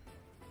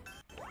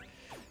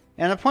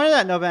 And the point of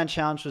that no ban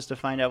challenge was to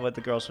find out what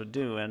the girls would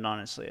do, and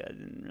honestly, I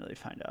didn't really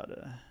find out.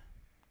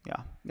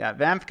 Yeah.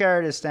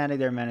 Vampguard is standing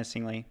there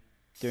menacingly,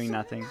 doing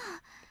nothing.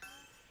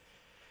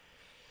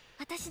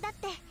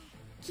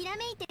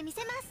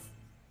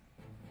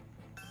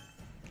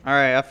 All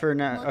right, up for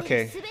now.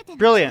 Okay,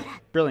 brilliant.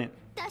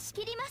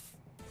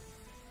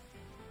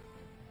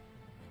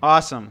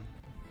 Awesome.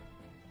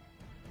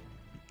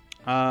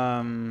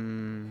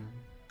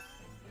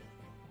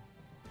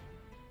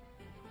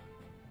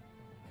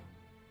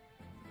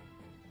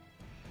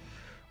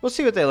 We'll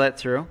see what they let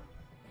through.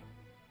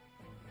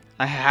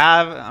 I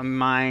have a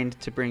mind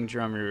to bring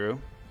Drummeroo.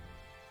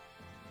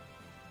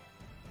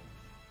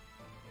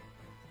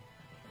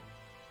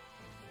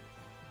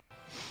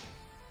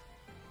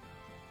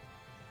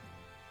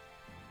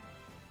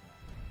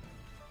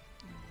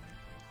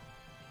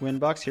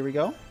 Windbox, here we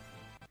go.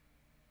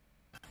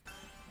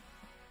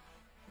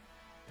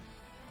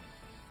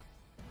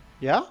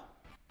 Yeah?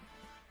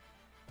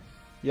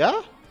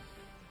 Yeah?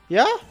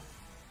 Yeah?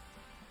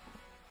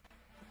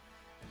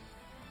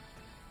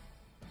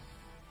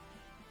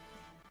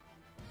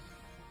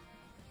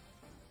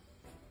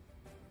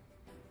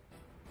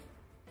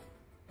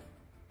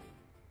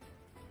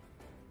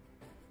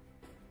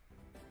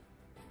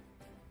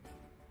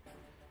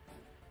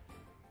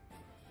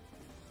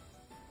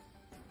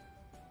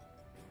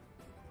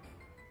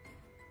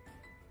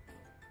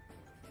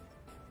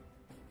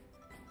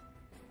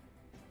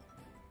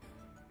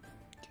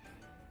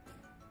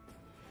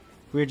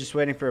 We're just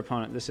waiting for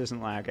opponent. This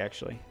isn't lag,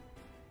 actually.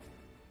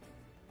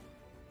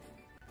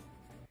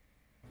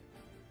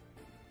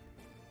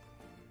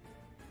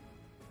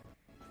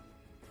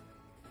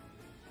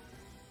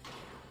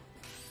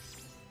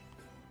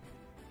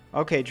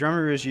 Okay,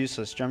 Drummeroo is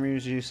useless. Drummeroo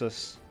is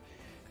useless.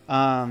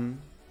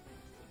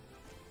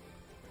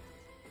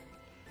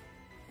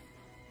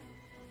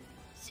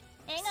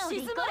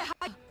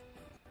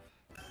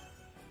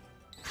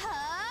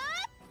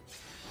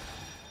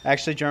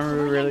 Actually,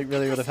 Drummeroo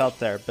really would have helped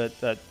there, but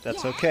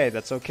that's okay.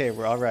 That's okay.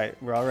 We're all right.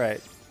 We're all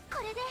right.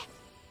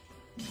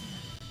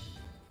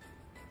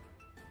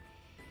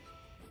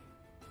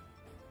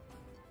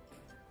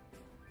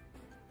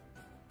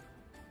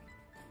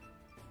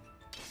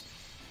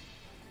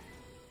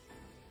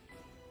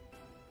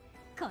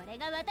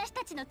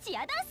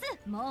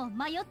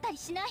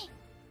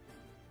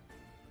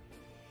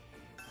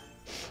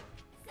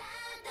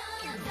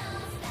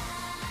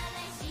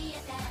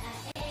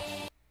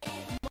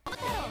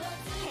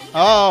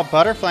 Oh,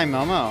 Butterfly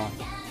Momo.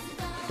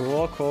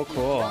 Cool, cool,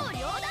 cool.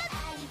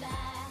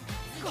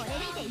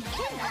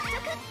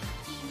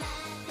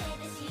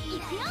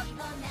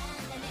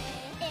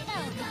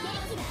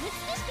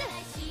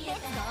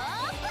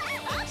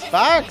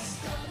 Fox!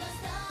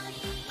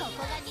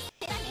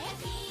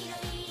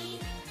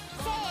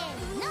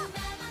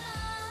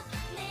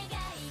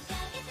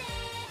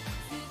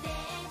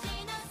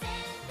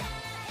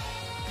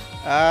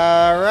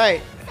 All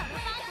right.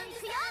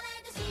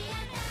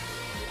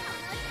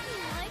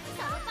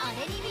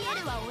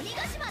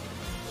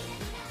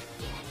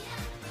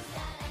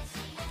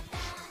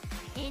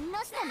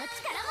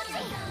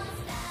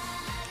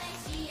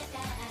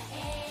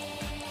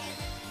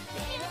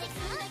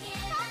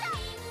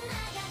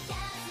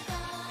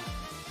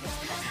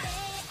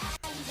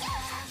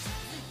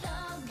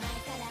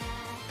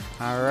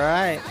 All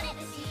right.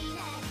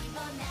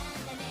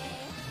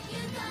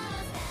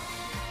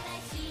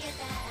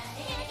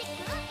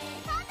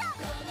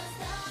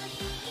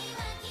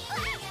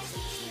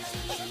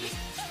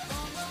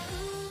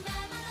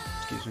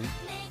 Excuse me.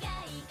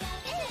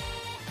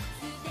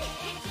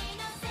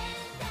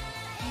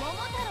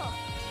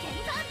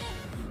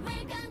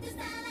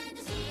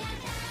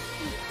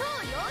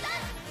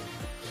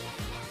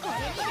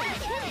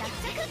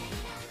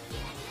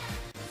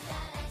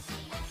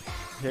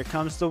 Here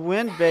comes the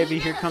wind, baby.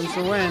 Here comes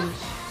the wind.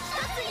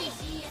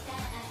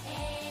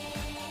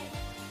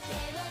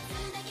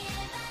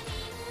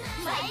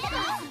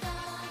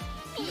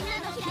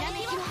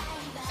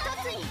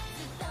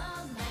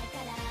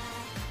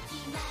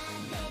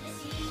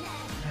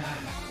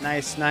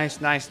 Nice,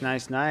 nice, nice,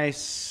 nice,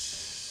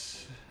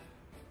 nice.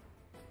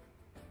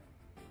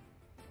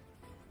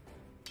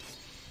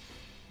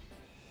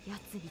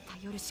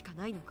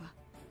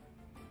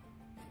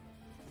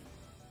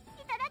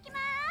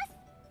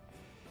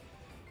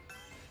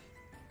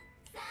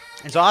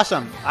 It's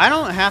awesome. I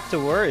don't have to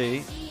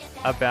worry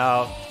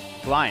about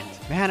blind.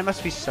 Man, it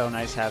must be so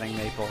nice having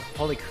Maple.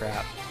 Holy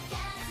crap.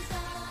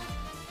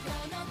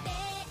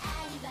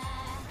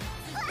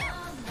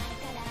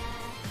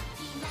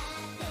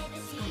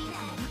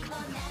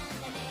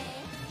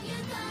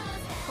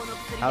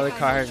 How the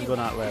cars will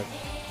not live.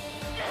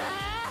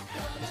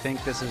 I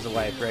think this is a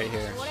life right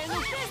here.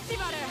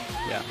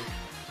 Yeah.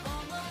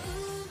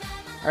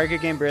 Alright,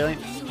 good game,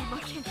 brilliant.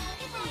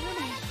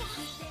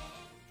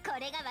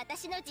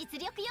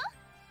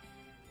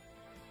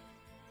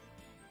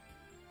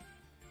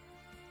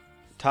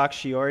 Talk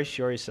Shiori.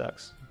 Shiori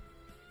sucks.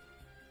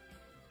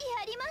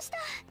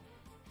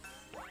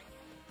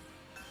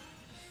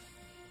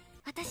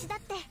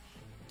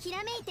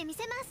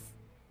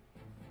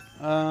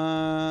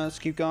 Let's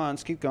keep going.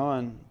 Let's keep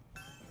going.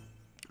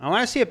 I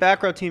want to see a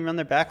back row team run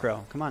their back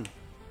row. Come on.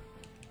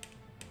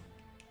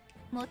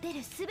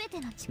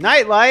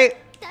 Nightlight!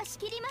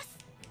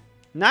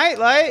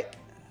 Nightlight!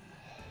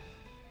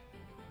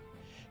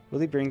 Will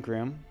he bring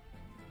Groom?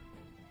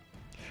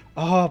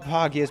 Oh,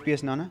 Pog,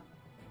 ESBS Nona?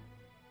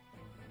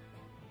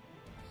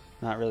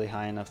 Not really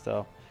high enough,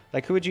 though.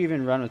 Like, who would you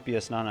even run with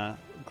BS Nana?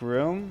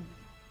 Groom?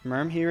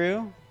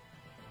 Mermhiru?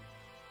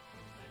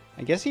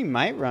 I guess he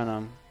might run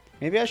him.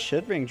 Maybe I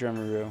should bring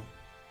Drummeroo.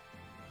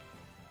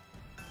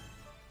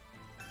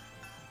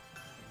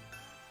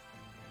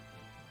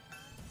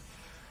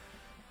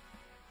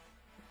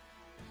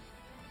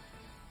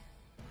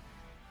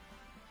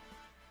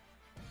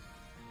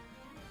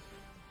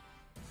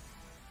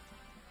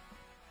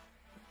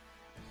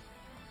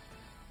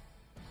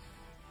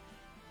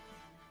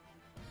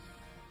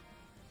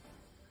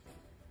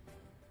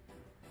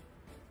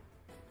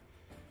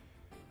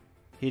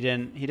 He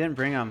didn't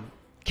bring him.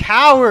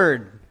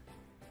 Coward!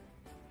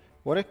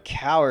 What a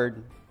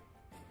coward.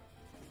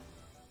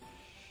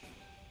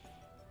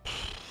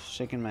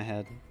 Shaking my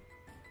head.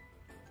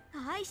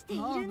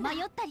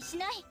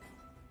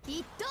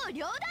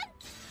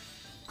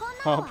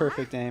 Oh,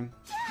 perfect aim.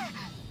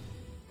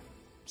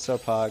 So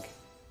pog.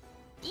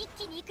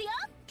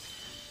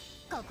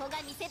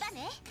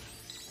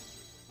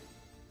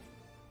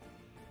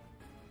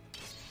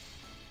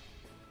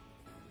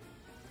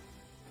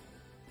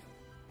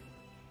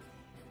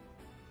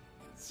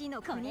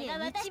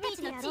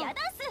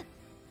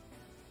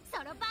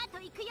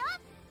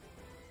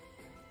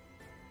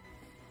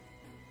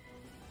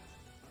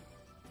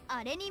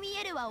 I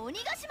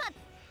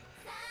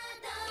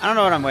don't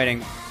know what I'm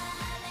waiting.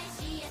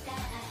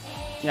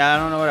 Yeah, I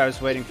don't know what I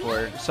was waiting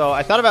for. So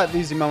I thought about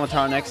using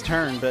Momotaro next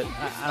turn, but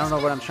I don't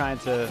know what I'm trying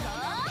to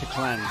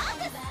cleanse.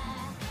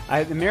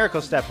 The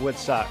Miracle Step would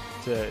suck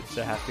to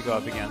have to go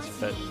up against,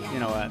 but you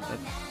know what?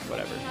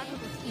 Whatever.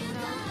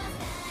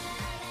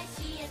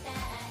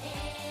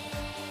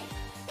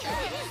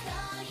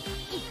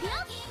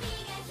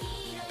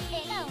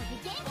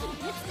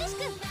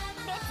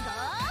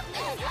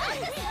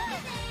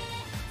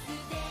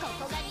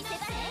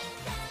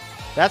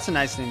 That's a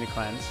nice thing to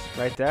cleanse,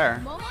 right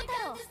there.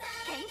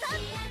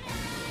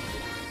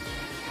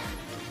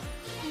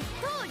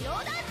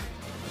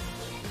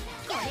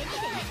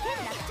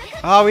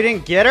 Oh, we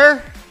didn't get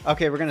her?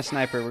 Okay, we're gonna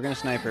snipe her. We're gonna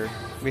snipe her.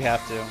 We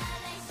have to.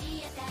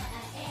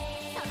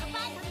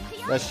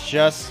 That's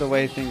just the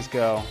way things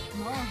go.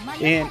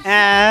 In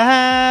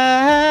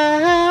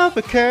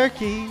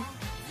Albuquerque.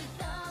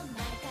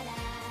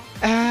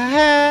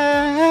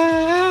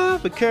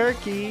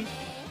 Albuquerque.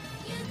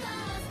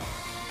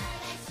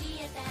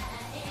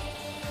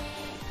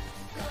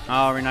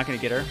 Oh, we're not gonna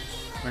get her.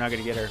 We're not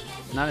gonna get her.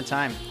 Not in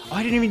time. Oh,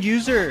 I didn't even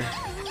use her.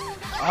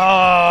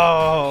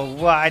 Oh,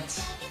 what?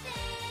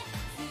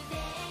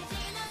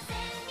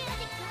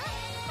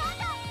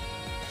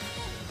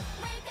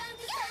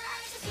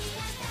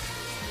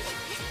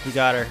 We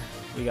got her.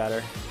 We got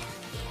her.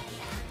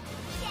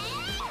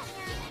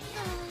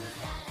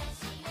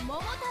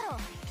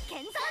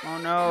 Oh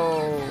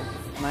no.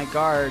 My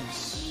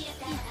guards.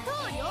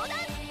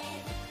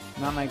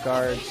 Not my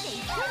guards.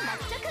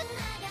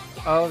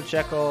 Oh,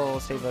 Jekyll,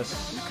 save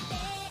us.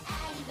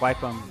 Wipe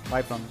him.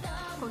 Wipe him.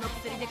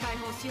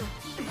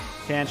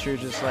 Pantry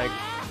just like,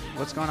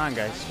 what's going on,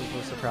 guys?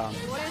 What's the problem?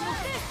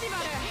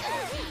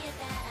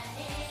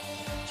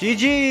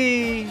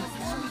 GG!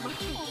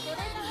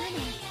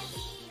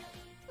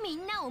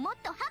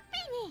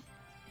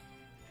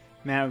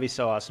 Man, it would be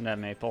so awesome to have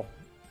Maple.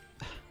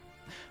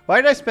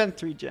 Why did I spend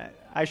 3 gen?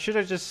 I should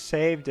have just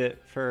saved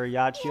it for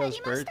Yachio's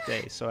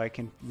birthday so I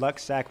can luck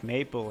sack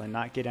Maple and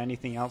not get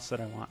anything else that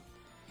I want.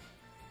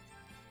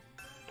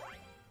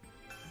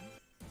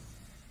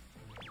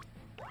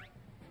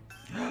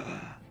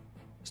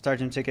 Star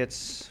Gym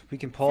tickets. We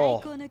can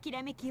pull.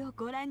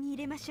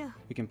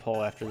 We can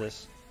pull after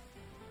this.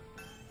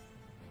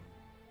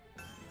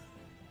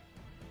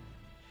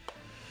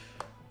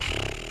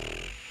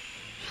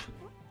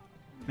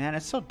 Man,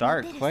 it's so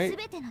dark. Wait.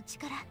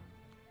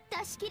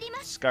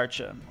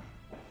 Scarcha.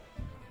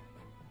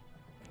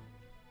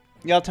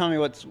 Y'all tell me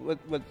what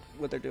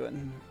they're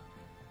doing.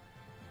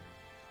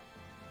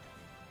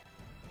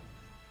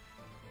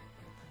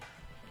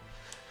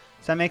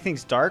 Does that make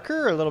things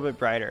darker or a little bit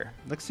brighter?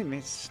 Looks like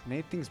it's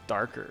made things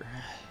darker.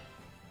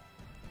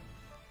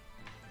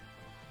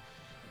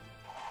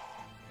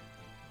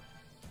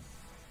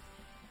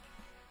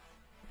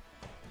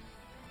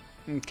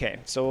 Okay,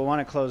 so we'll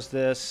want to close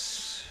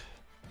this.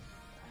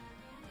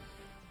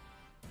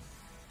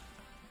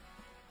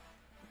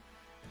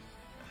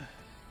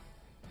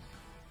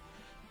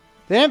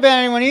 They didn't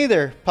ban anyone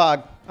either,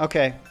 Pog.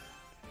 Okay.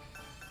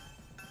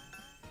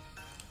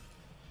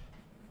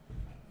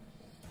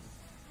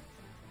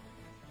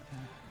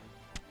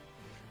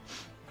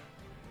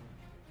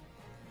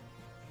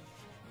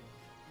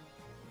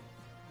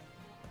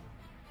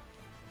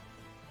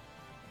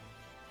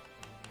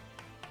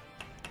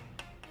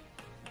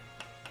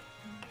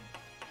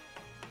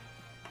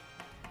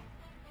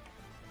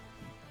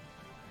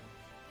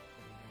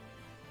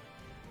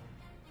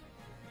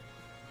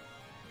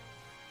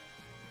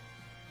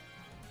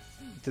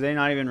 Do they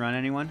not even run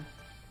anyone?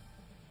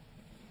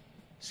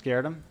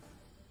 Scared them?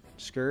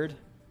 Scared?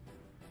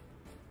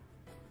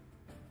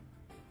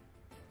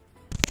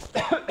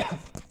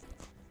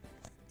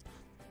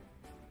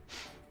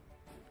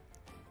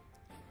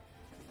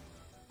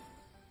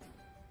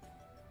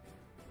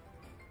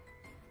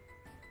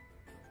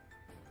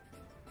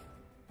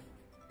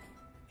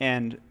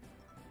 And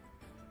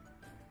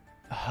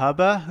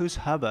Hubba? Who's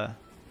Hubba?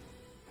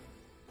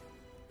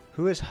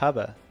 Who is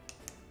Hubba?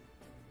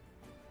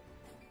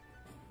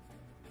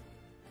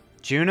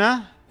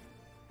 Juna?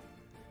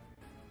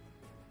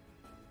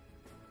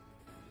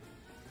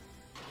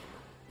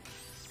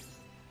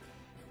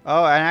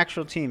 Oh, an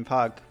actual team.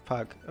 Pog.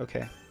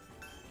 Okay.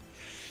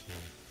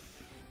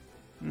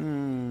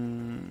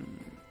 Hmm.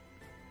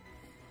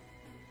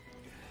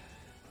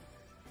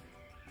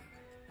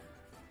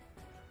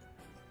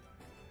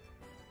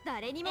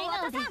 誰にも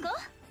渡さ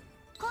ん。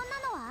こんな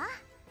のは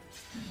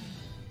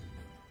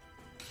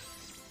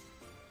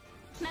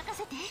任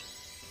せて。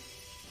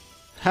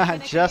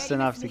 Just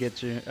enough to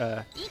get you.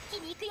 一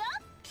気に行くよ。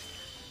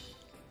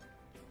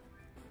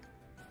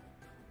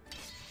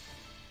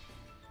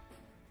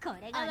こ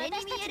れが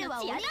私たち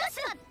のチアリーダ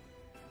ー。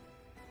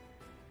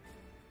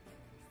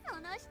そ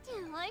のシチ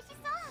ュー美味し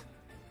そう。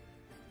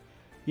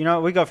 You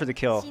know what? We go for the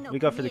kill. We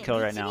go for the kill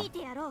right now.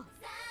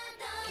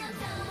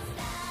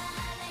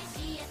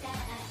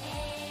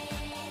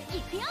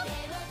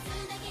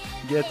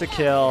 Get the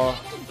kill.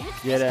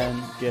 Get in.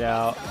 Get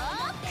out.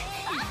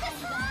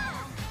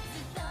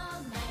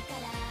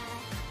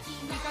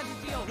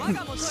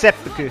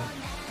 Seppuku.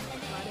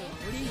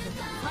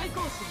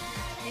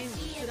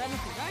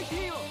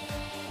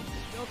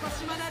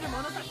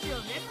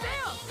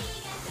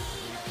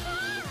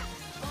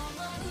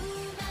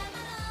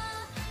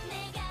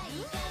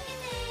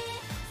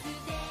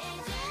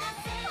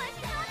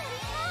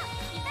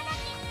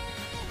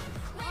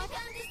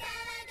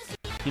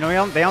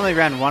 they only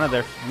ran one of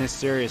their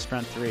mysterious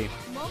front three,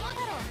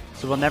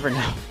 so we'll never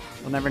know.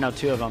 We'll never know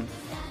two of them.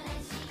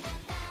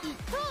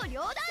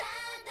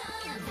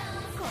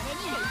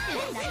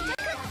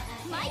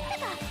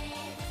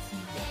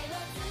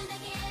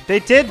 They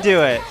did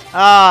do it.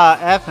 Ah,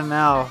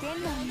 FML.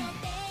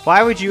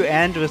 Why would you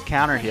end with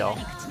counter heal?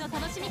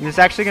 And it's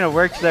actually going to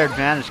work to their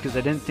advantage because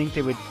I didn't think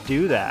they would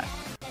do that.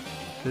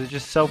 Because it's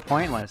just so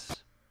pointless.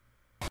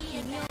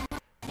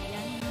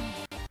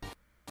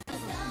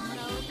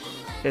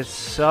 It's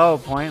so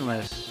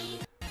pointless.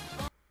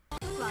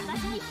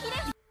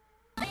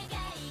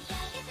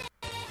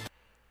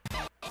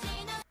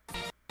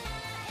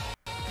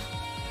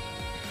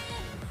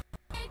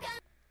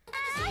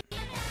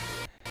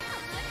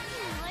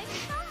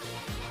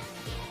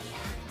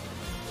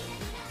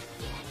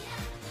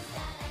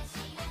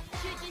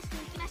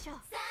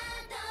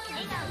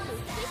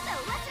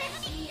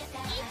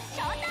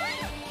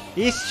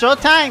 It's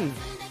showtime!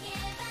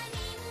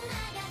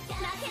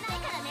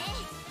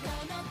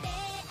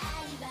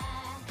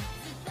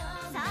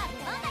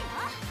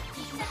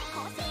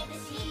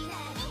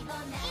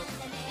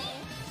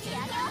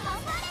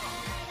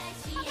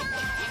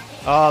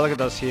 Oh, look at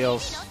those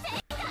heals.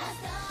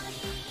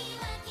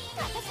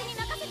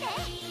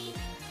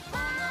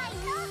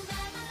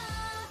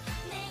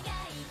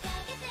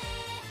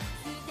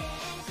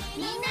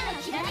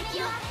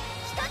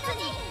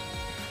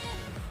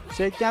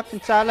 Take up in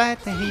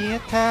Starlight and hear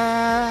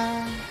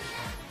time.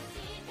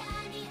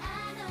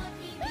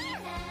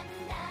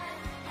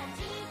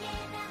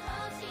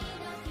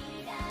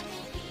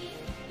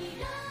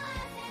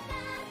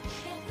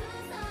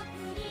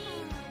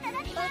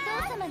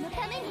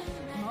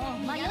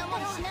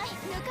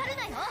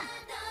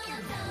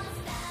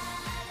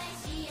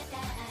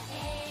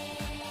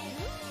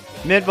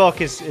 Mid bulk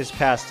is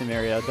past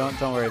Tamirio.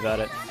 Don't worry about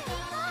it.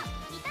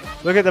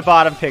 Look at the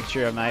bottom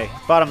picture of my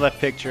bottom left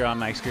picture on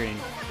my screen.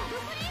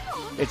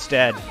 It's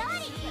dead.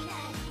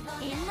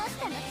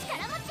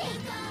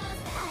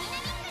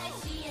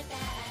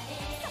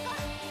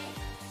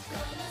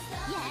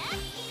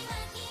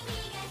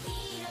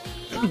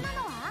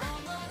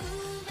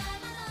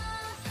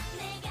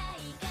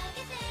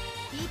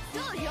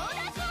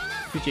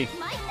 GG.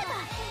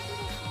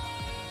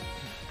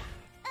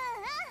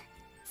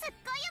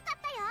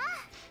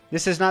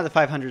 This is not the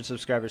 500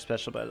 subscriber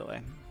special, by the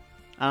way.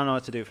 I don't know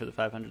what to do for the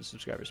 500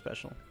 subscriber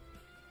special.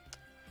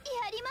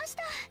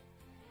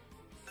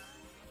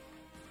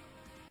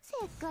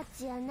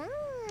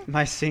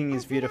 My singing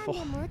is beautiful.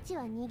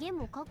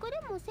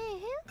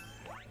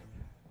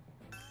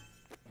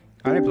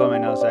 I already blow my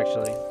nose,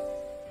 actually.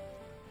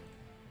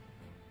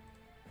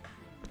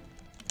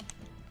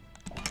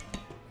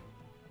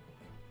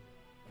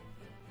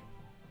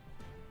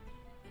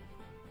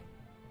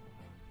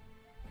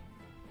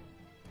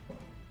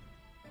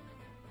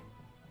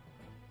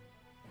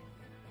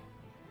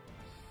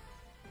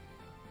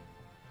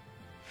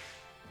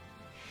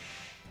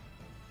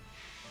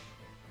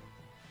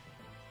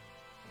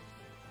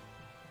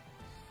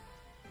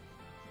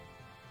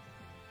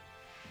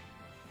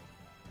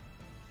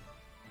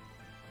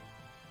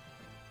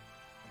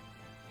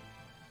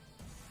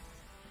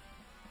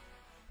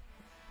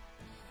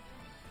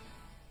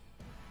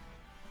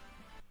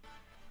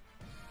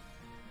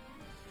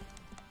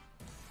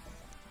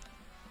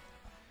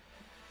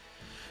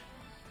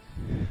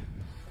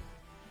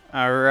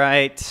 All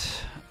right.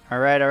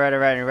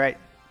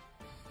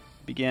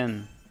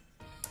 Begin.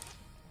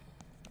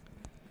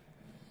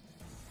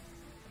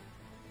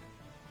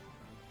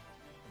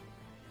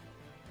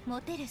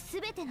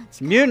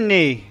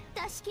 Mutiny!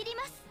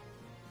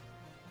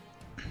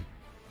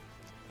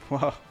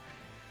 Whoa.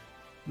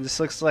 This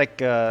looks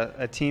like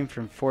a team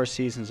from 4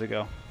 seasons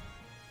ago.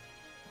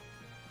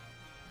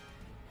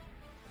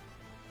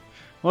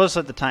 We'll just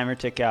let the timer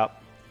tick out.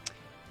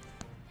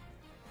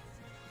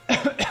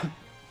 I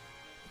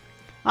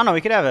don't know.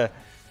 We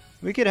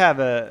could have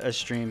a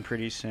stream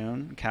pretty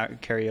soon,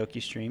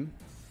 karaoke stream.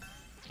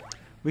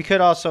 We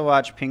could also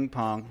watch ping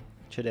pong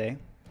today.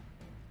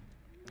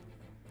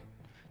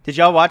 Did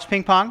y'all watch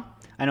ping pong?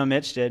 I know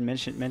Mitch did.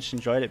 Mitch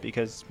enjoyed it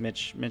because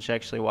Mitch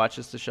actually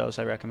watches the shows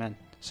I recommend.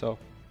 So,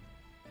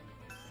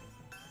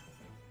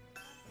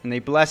 and they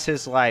bless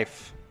his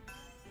life.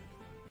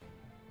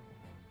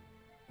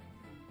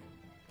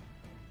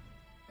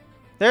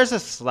 There's a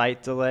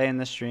slight delay in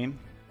the stream.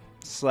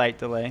 Slight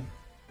delay.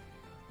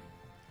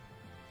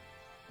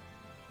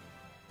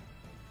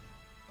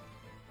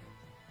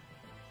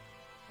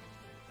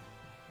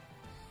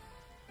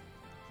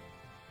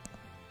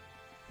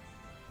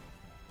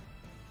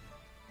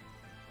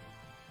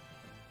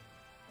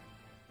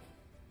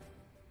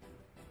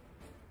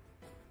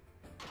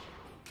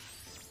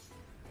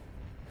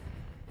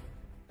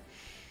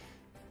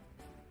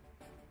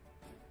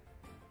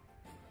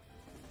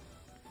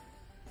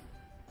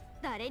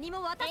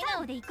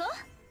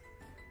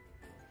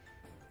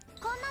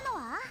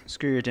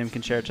 Screw your dim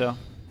concerto.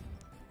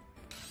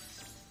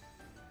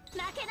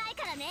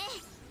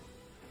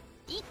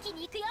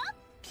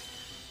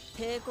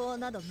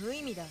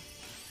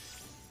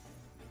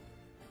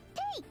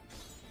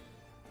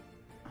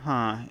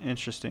 Huh,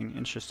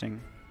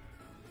 interesting.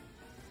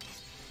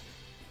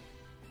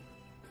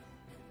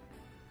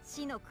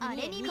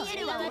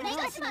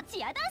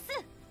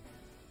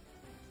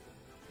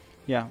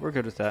 Yeah, we're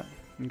good with that.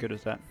 I'm good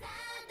with that.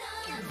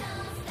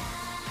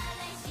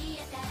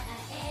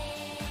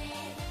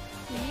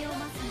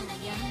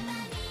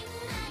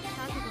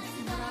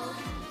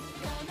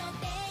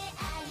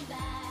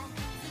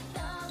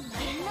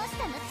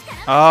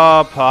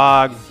 Oh,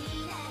 Pog.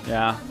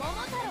 Yeah.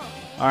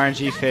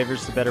 RNG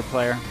favors the better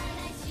player.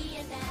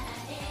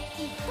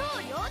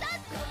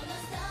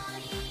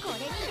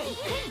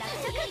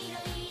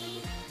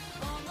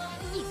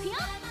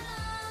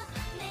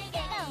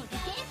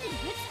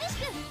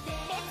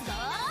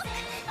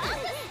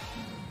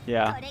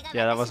 Yeah,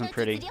 that wasn't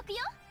pretty.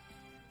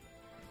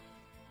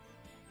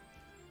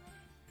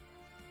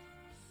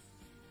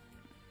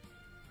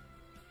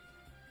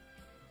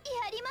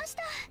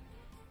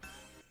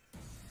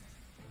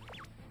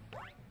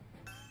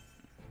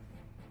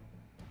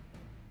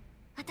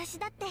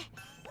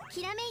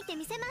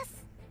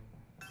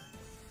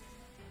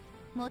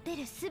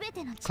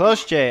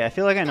 Close J. I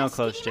feel like I know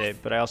Close J,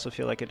 but I also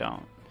feel like I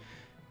don't.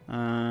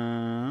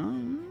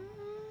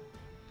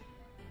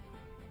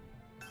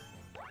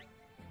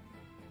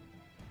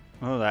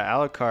 Oh, that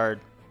Alucard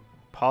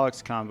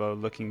Pollux combo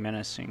looking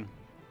menacing.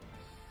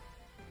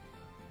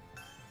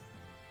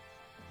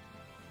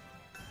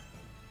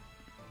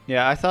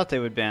 Yeah, I thought they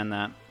would ban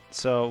that.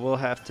 So we'll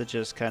have to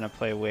just kind of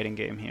play a waiting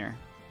game here.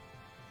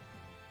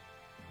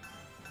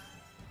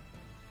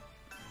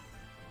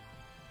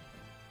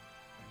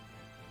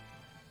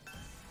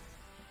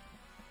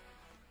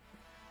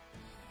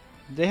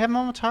 Did they have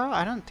Momotaro?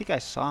 I don't think I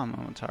saw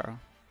Momotaro.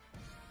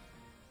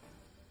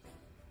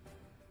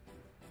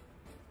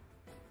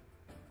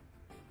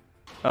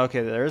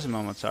 Okay, there is a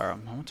Momotaro.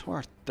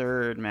 Momotaro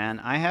 3rd, man.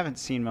 I haven't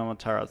seen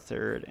Momotaro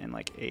 3rd in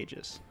like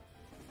ages.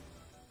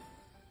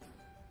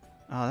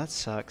 Oh, that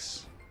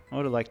sucks. I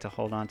would have liked to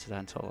hold on to that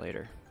until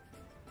later.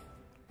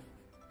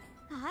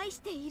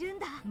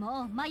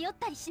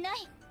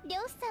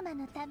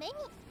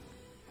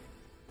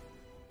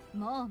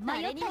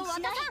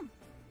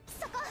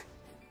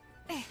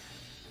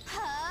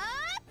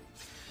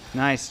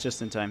 Nice,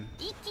 just in time.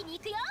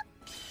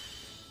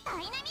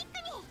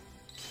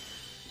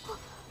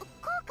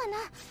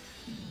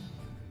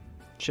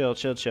 Chill.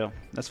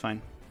 That's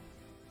fine.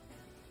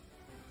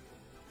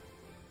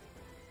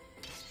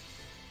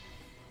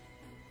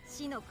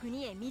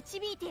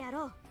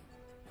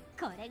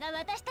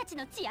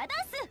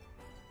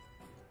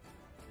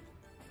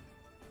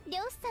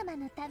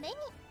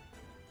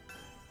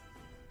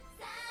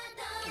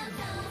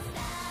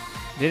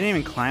 Didn't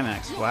even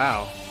climax.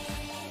 Wow.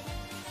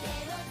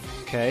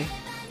 Okay.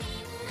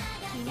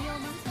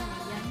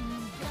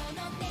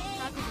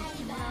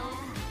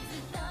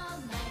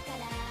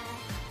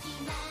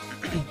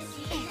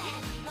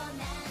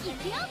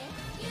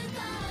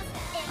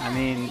 I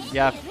mean,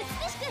 yeah,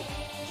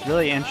 it's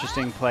really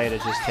interesting play to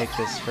just take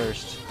this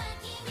first.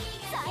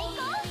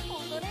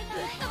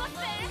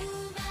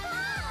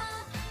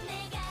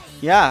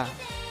 Yeah,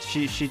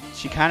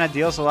 she kind of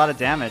deals a lot of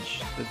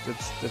damage.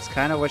 That's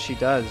kind of what she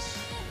does.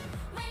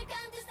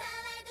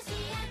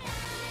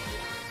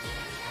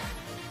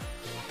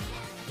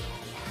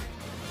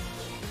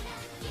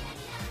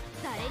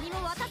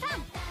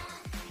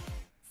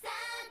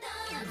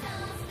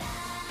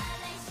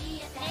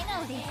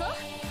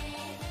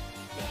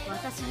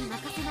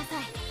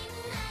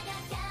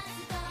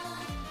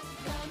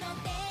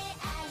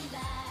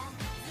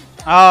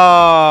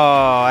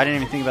 Oh, I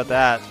didn't even think about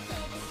that.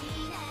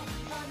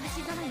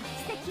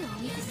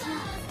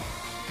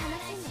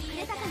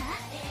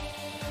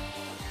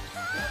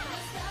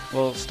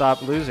 We'll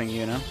stop losing,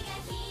 you know?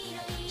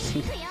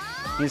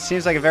 It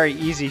seems like a very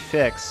easy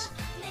fix.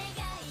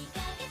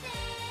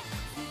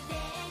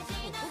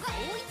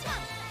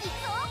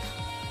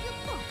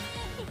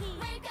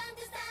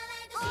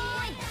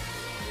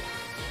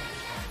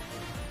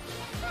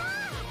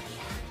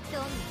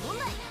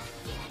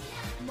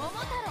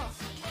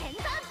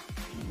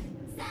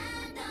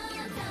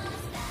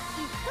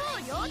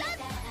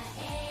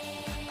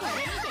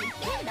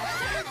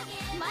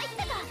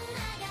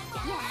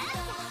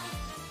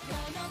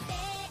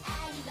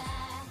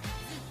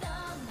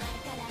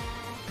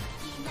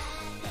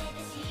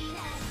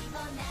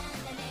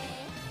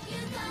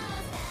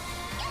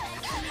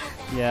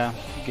 Yeah,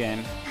 good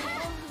game.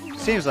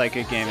 Seems like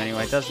a good game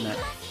anyway, doesn't it?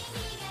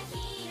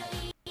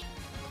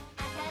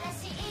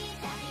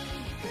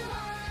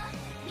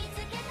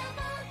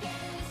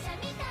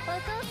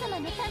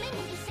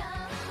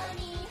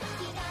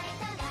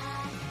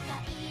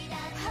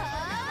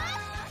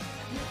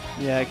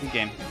 Yeah, good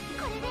game.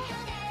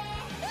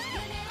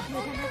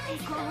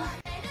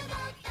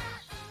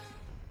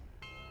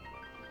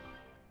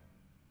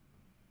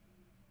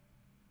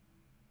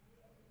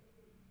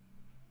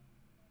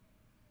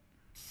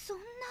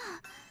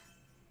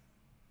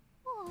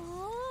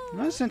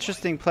 That's an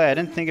interesting play. I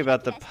didn't think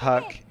about the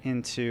puck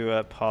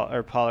into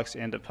Pollux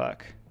into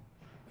puck.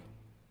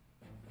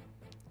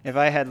 If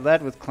I had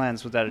led with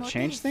cleanse, would that have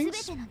changed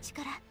things?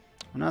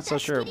 I'm not so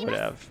sure it would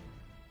have.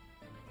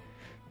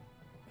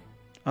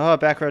 Oh,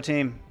 back row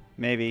team.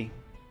 Maybe.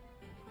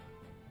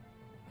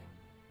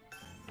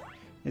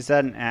 Is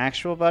that an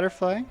actual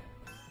butterfly?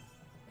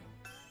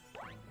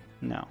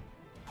 No.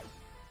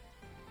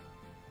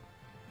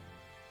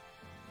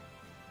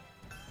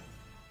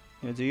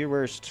 Yeah, do your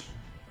worst.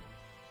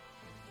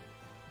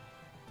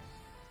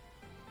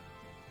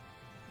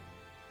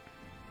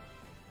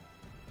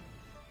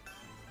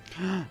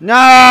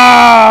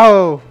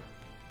 No!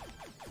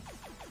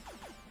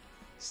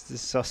 This is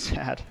so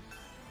sad.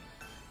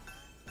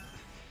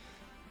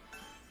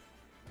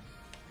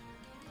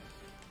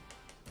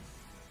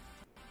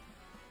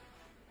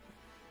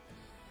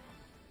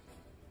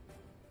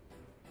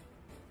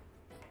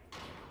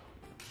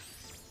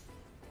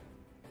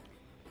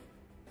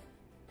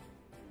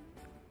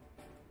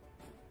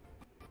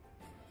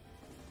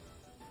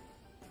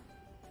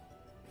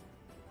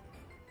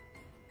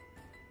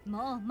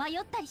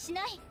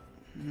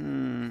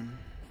 Hmm.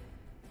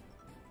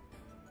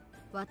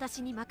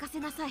 私に任せ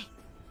なさい。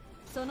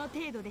その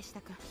程度でし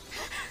たか。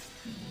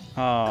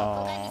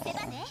Oh.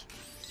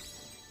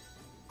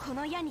 こ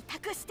の矢に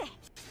託して。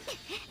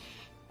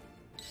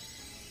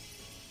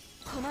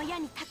この矢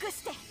に託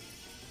して。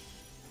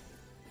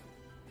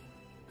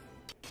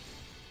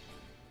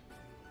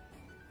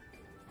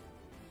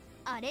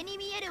あれに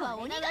見えるは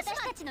鬼ヶ島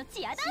私たちの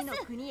チアダンス。死の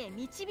国へ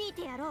導い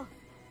てやろう。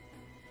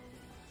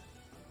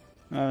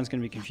 No one's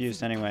gonna be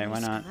confused anyway. Why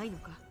not?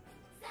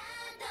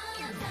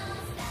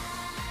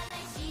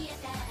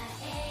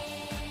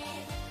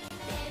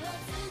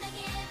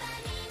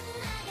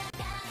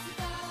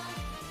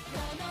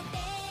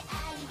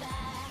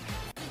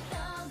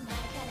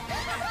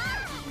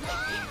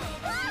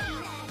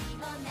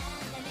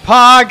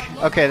 Pog!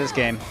 Okay, this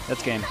game.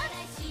 That's game.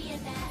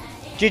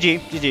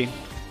 GG. GG.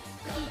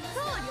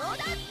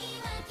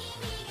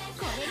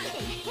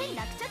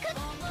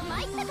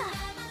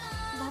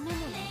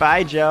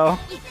 Bye, Joe.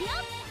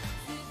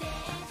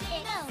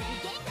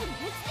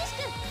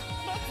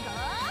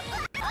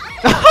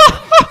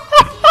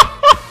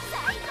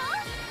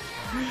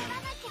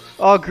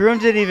 Oh, Groom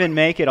didn't even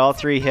make it all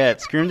 3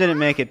 hits. Groom didn't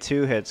make it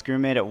 2 hits.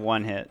 Groom made it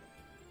 1 hit.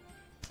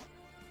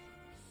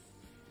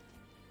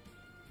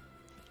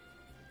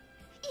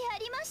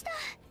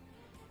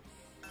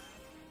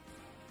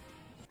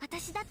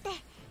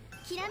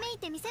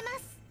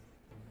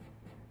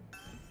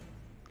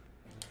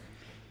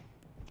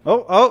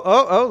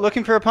 Oh,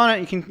 looking for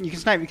opponent. You can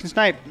snipe, you can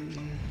snipe.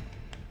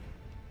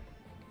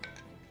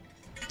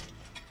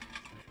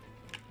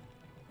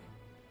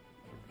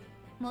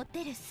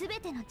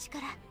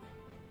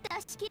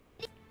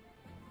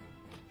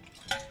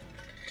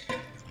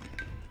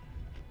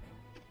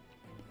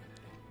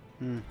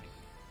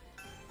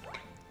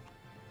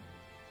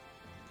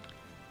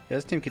 Yeah,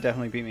 this team could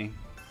definitely beat me.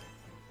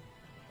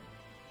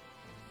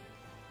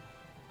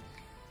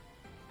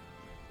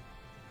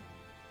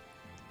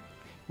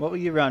 What will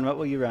you run? What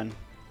will you run?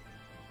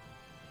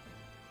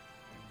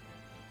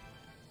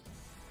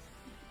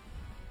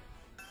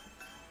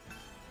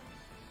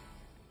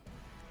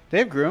 They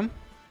have Groom.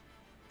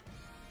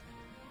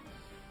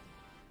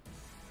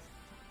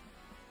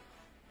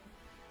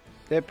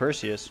 They have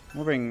Perseus.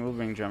 We'll bring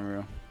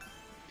Drumroo.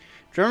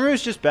 Drumroo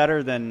is just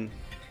better than,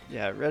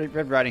 yeah.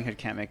 Red Riding Hood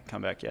can't make a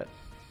comeback yet.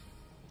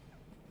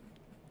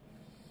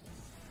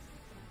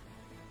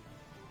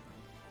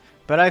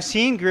 But I've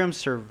seen Groom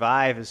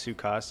survive a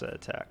Tsukasa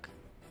attack.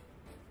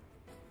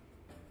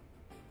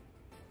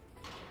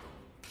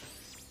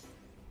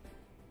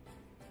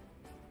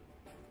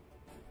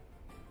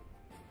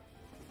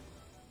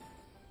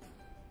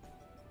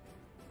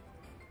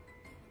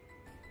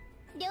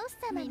 漁師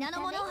様の皆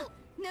の者ため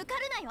に抜か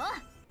るなよ。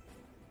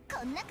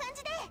こんな感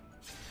じで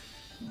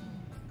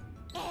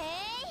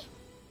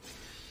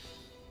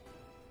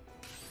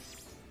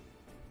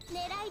狙い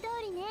通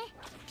りね。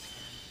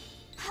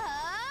は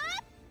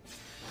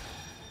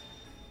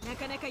あ、な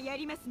かなかや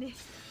りますね。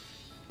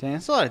 Dang,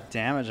 that's a lot of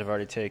damage I've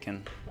already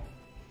taken.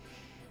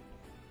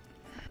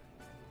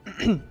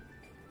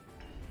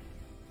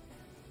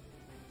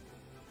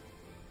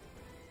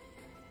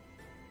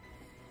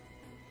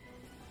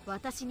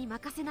 私に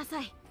任せな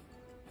さい。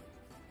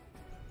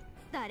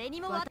誰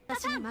にも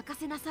私に任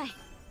せなさい。いく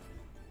よ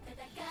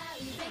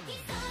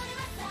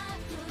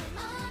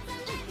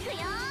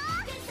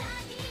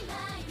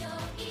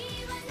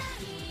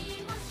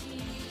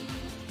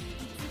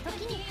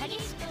時に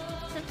激しく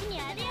時に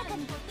あでやか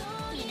に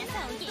皆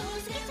さんを元気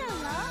づけちゃうよ。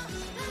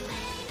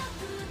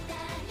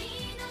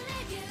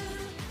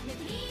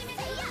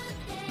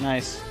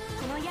Nice.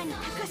 この矢に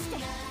託して。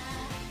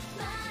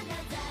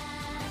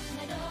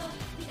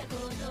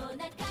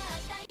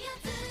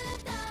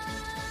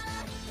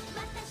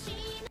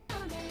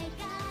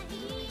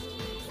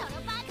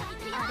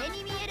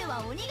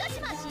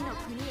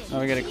 Oh,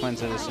 we gotta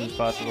cleanse it as soon as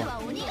possible.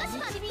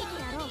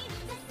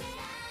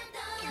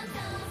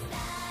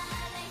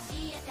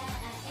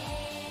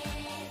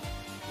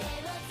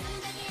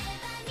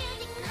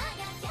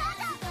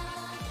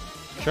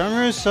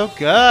 Drummer is so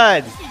good!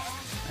 I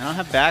don't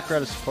have back row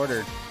to support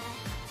her.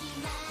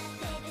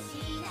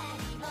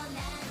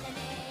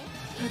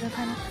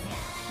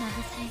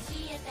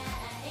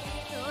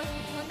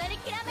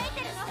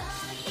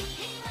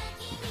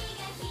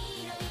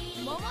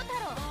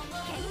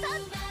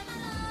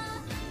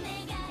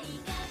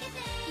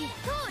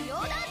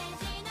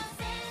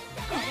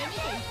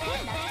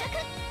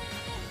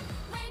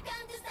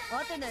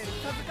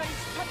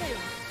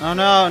 Oh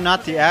no,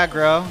 not the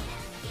aggro.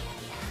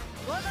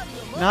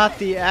 Not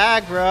the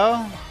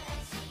aggro.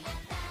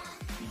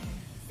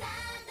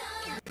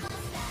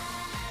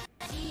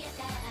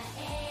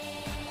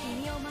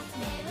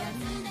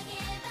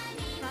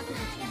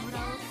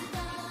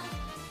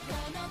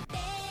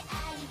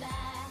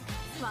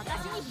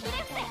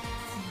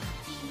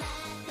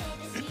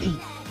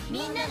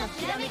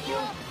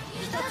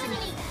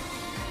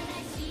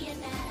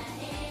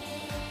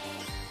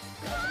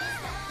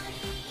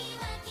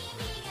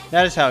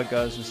 That is how it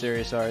goes in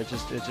serious art. It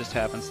just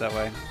happens that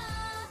way.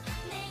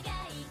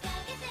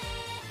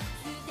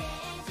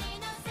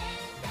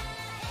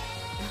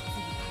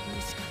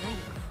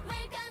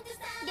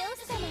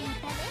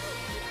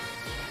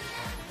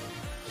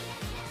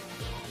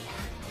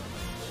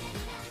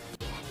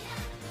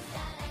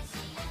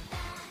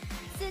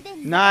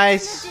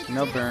 Nice!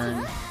 No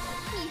burn.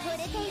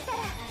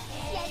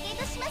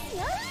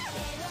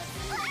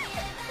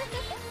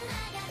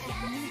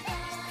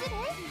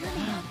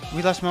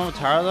 We lost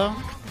Momotaro though?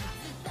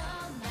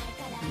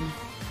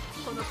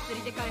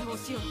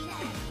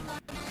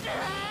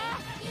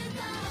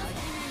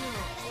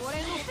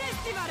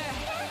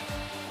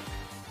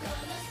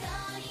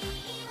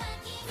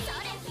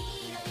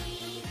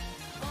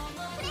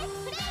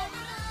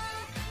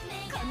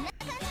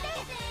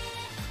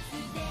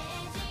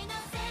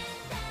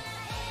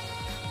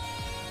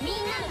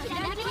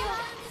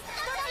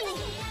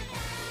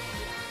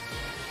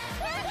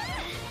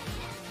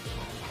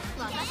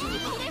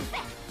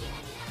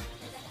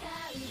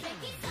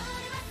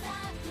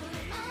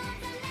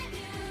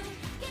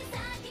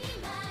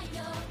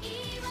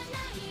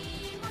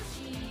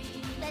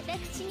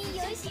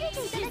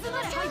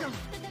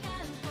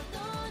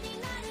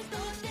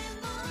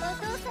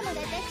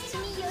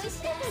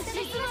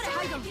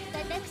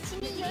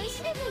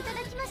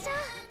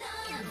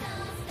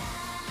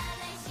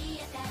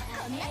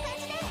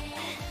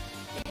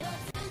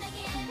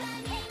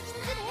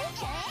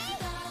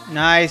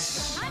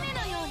 Nice.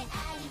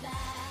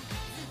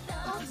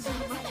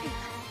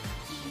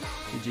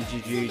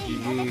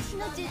 GG.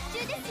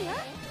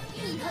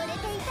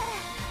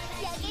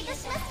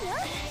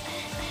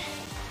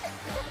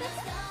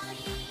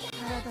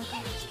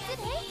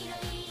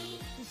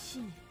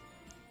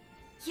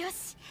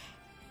 Yoshi.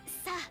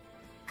 さあ、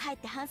帰っ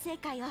て反省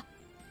会を。や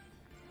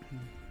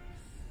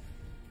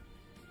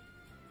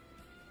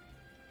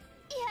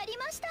り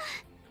ました。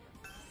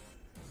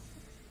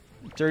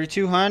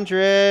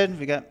 3,200.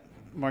 We got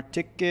more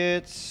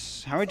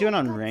tickets. How are we doing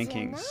on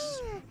rankings?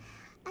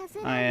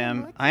 I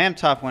am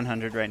top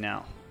 100 right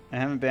now. I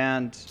haven't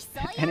banned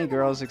any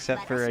girls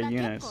except for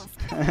Eunice.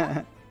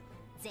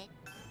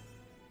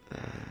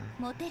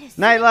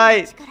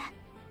 Nightlight.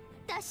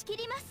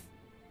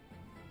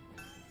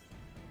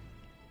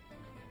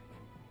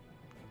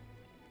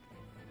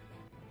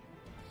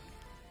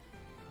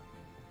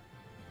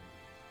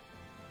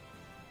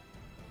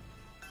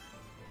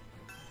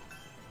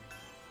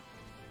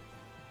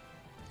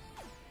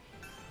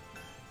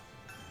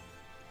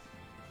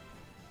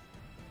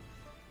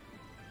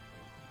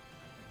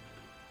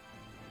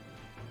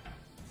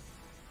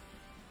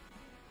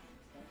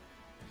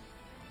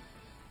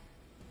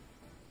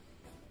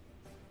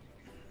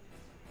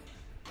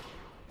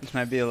 This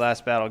might be the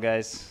last battle,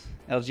 guys.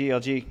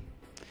 LG.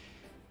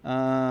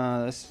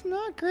 This is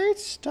not a great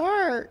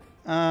start.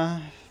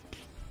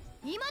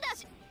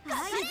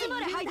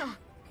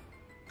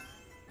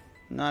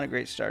 Not a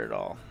great start at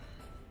all.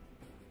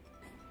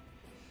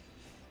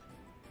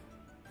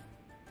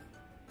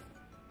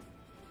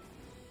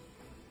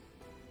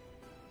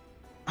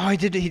 Oh, he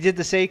did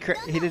the say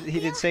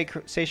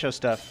Seisho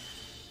stuff.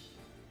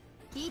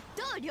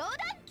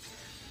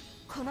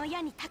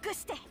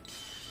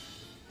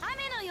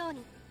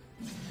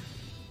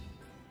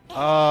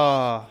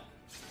 Oh,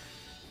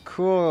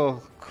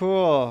 cool.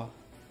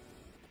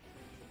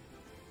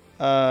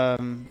 We're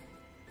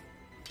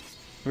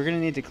gonna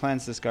need to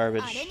cleanse this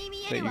garbage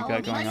that you've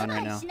got going on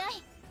right now.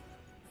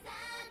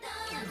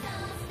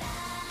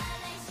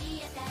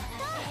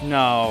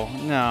 No.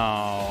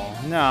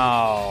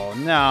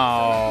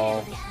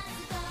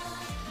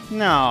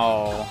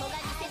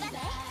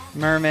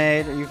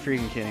 Mermaid, are you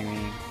freaking kidding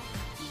me?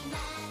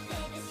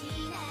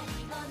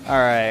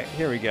 Alright,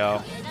 here we go.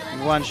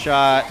 One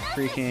shot,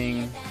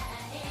 freaking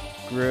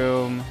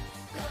groom.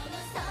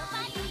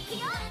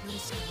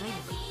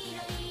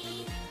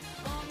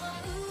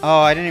 Oh,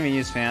 I didn't even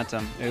use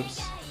Phantom. Oops.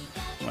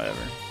 Whatever.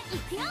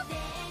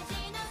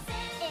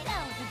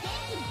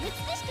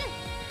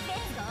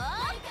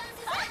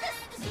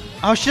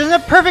 Oh, she doesn't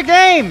have perfect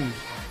aim!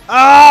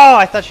 Oh,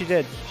 I thought she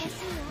did.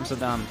 I'm so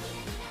dumb.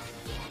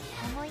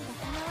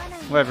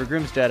 Whatever,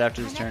 Groom's dead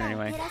after this turn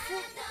anyway.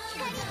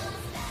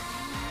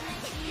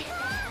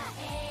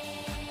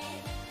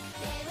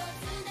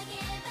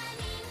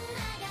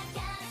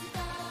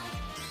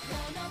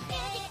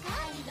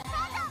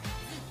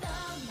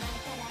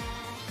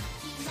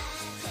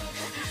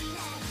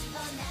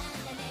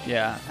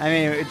 Yeah, I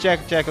mean,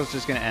 Jekyll's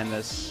just gonna end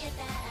this.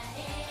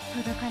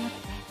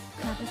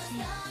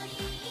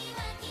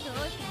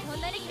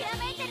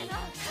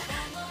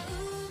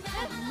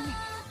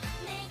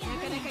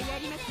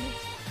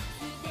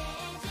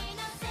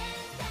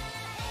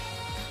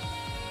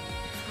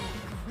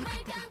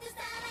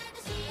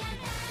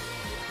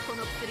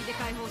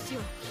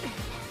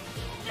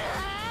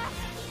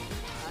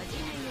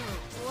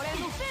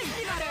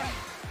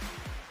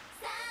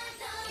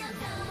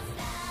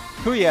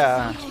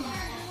 Hooyah!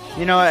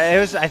 You know,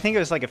 I think it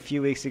was like a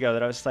few weeks ago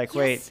that I was like,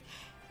 wait,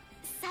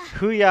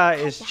 Hooyah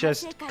is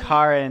just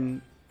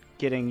Karin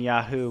getting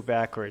Yahoo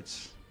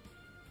backwards.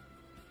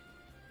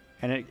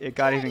 And it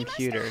got even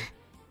cuter.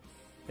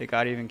 It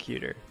got even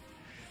cuter.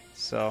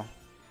 So,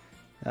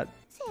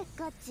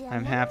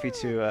 I'm happy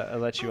to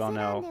let you all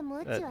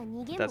know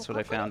that that's what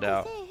I found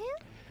out.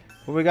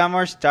 Well, we got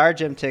more Star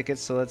Gym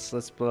tickets, so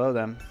let's blow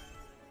them.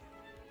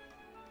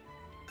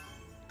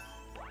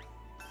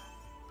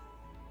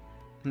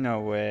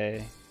 No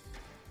way.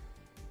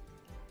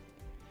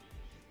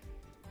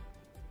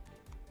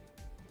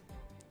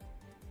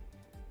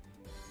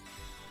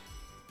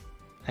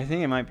 I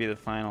think it might be the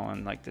final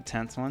one, like the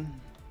 10th one.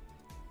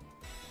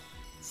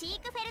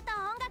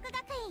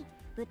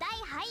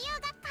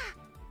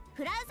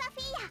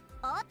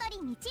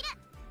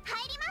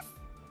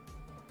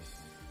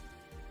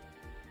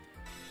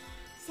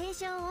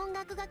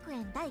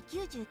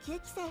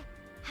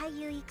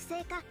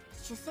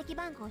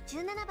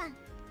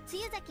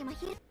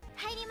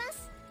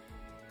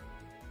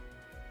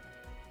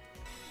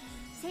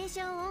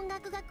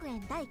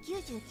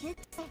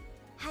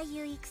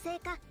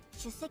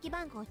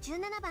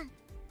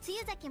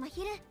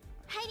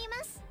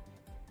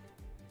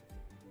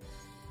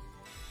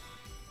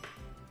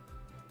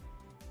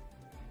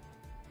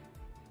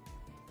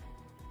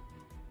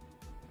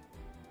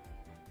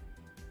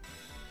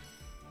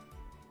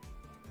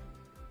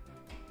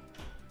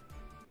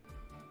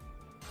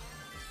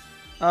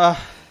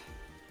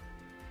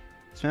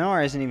 This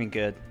memoir isn't even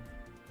good.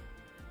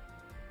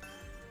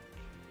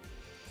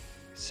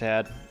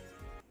 Sad.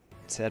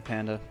 Sad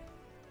panda.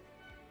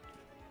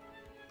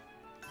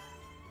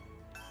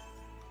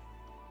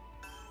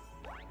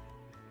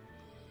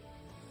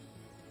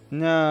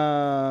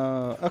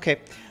 No. Okay.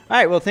 All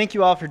right. Well, thank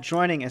you all for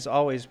joining. As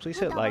always, please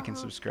hit like and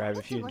subscribe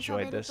if you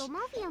enjoyed this.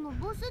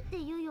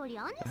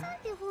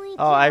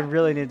 Oh, I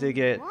really need to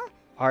get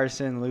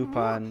Arsene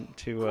Lupin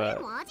to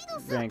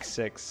rank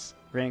 6,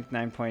 rank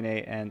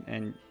 9.8,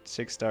 and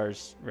 6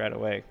 stars right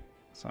away.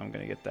 So I'm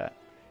gonna get that.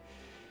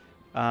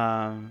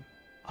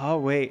 Oh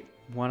wait,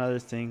 one other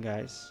thing,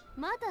 guys.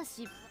 One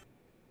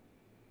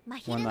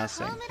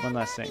last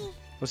thing.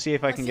 We'll see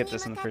if I can get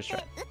this in the first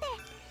try.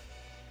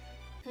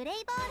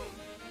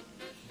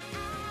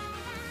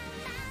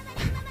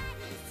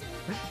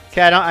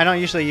 Okay, I don't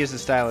usually use the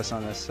stylus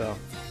on this, so.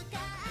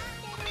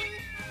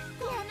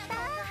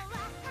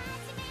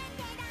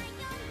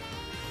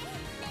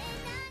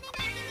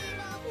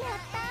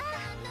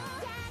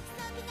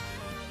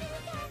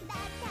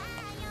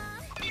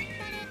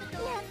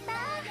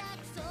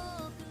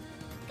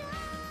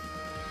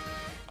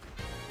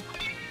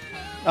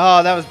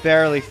 Oh, that was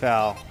barely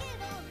foul.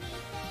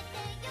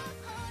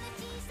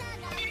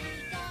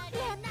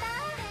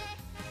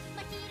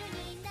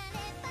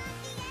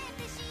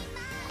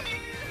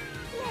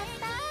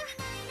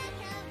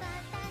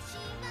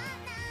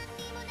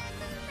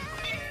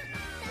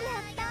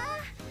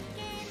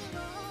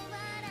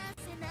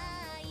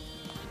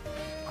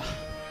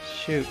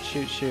 Shoot,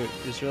 shoot, shoot.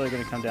 It's really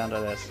going to come down to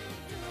this.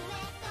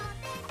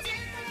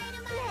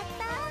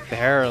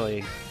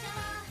 Barely.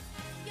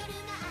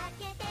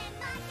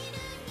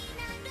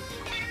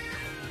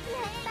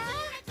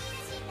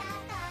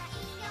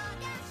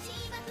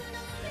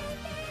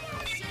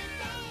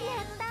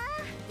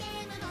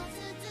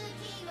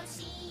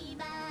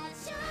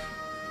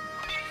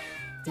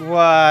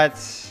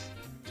 What?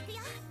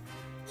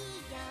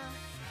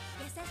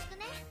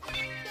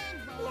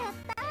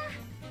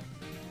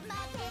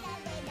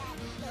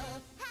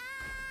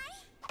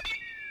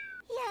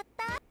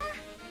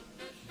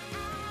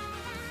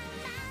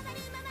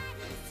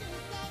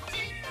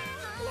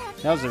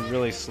 That was a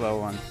really slow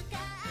one.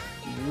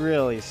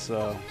 Really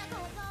slow.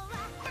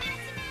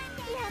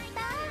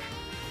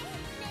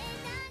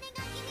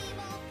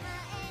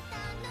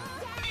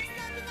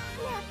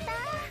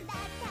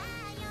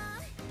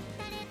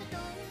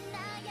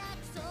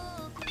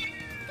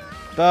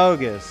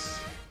 Bogus.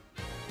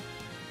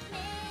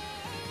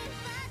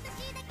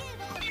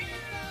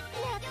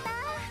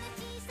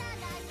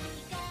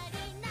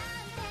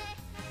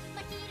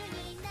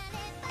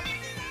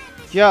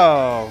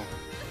 Yo.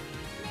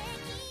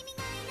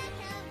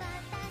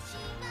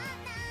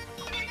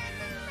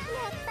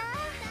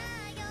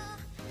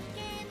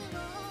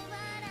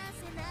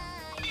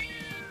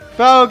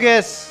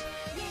 Bogus.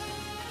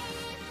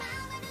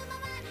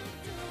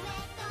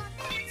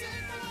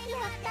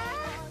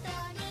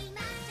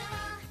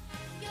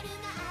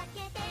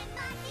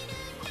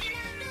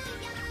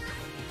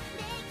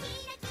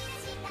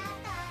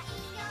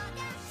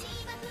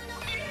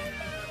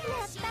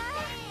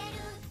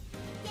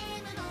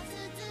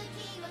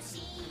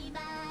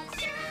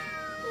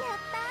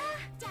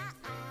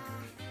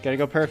 Gotta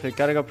go perfect,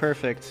 gotta go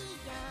perfect.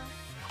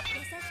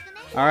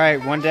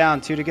 Alright, one down,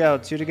 two to go,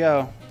 two to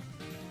go.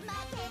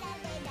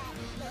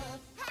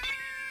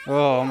 Oh,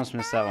 almost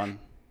missed that one.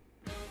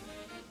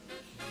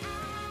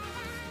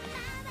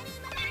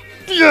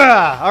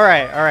 Yeah!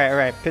 Alright, alright,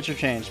 alright. Pitcher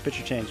change,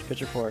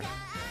 pitcher four.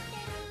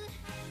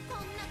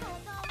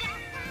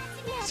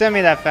 Send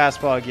me that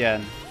fastball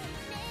again.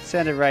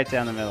 Send it right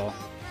down the middle.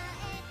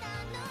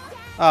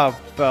 Oh,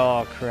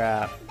 bull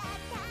crap.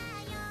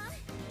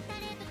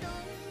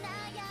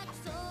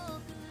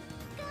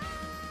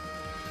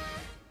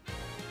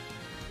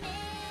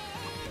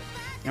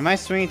 Am I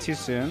swinging too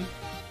soon?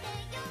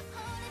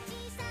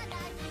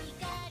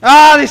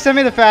 Ah, they sent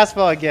me the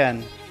fastball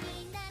again.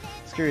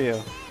 Screw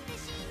you.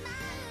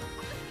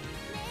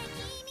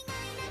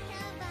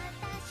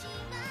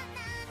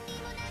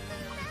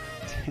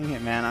 Dang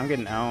it, man. I'm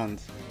getting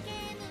owned.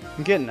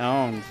 I'm getting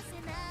owned.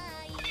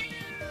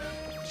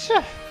 Shh.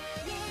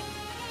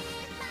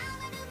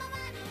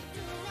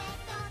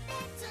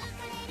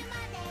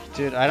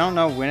 Dude, I don't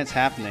know when it's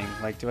happening.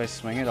 Like, do I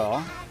swing at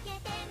all?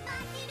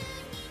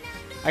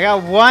 I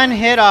got one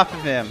hit off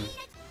of him.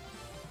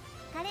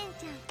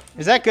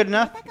 Is that good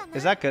enough?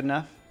 Is that good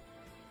enough?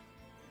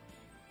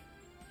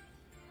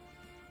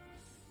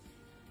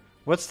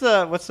 What's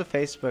the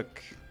Facebook?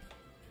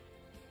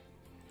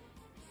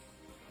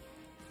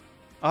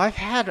 Oh, I've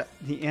had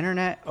the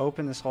internet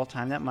open this whole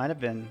time. That might have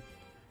been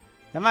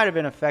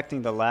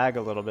affecting the lag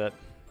a little bit.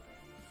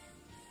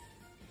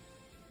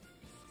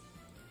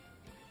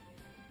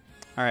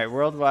 All right,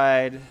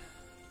 worldwide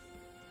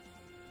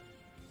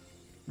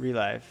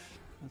ReLIVE.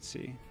 Let's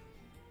see.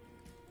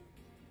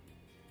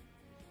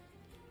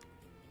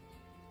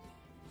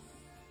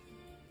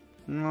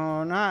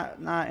 No, not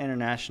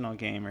international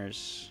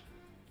gamers.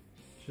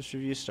 Just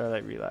review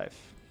Starlight ReLIVE.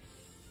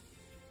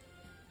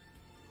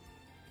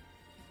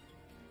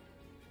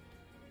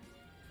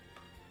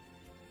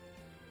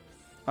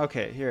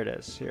 Okay, here it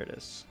is. Here it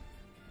is.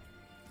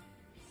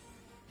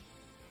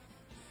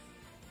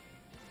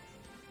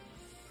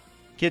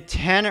 Get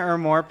 10 or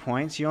more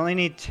points. You only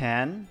need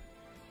 10.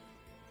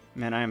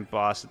 Man, I am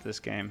boss at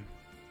this game.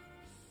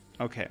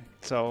 Okay,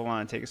 so I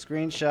want to take a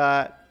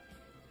screenshot.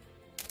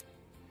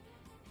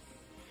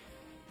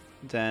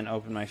 Then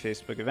open my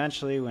Facebook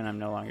eventually when I'm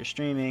no longer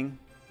streaming.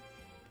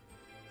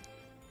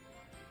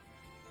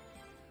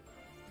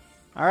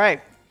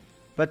 Alright.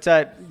 But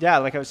yeah,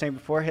 like I was saying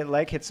before, hit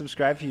like, hit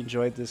subscribe if you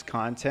enjoyed this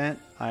content.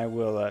 I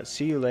will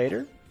see you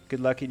later. Good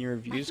luck in your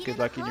reviews. Good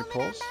luck in your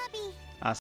polls.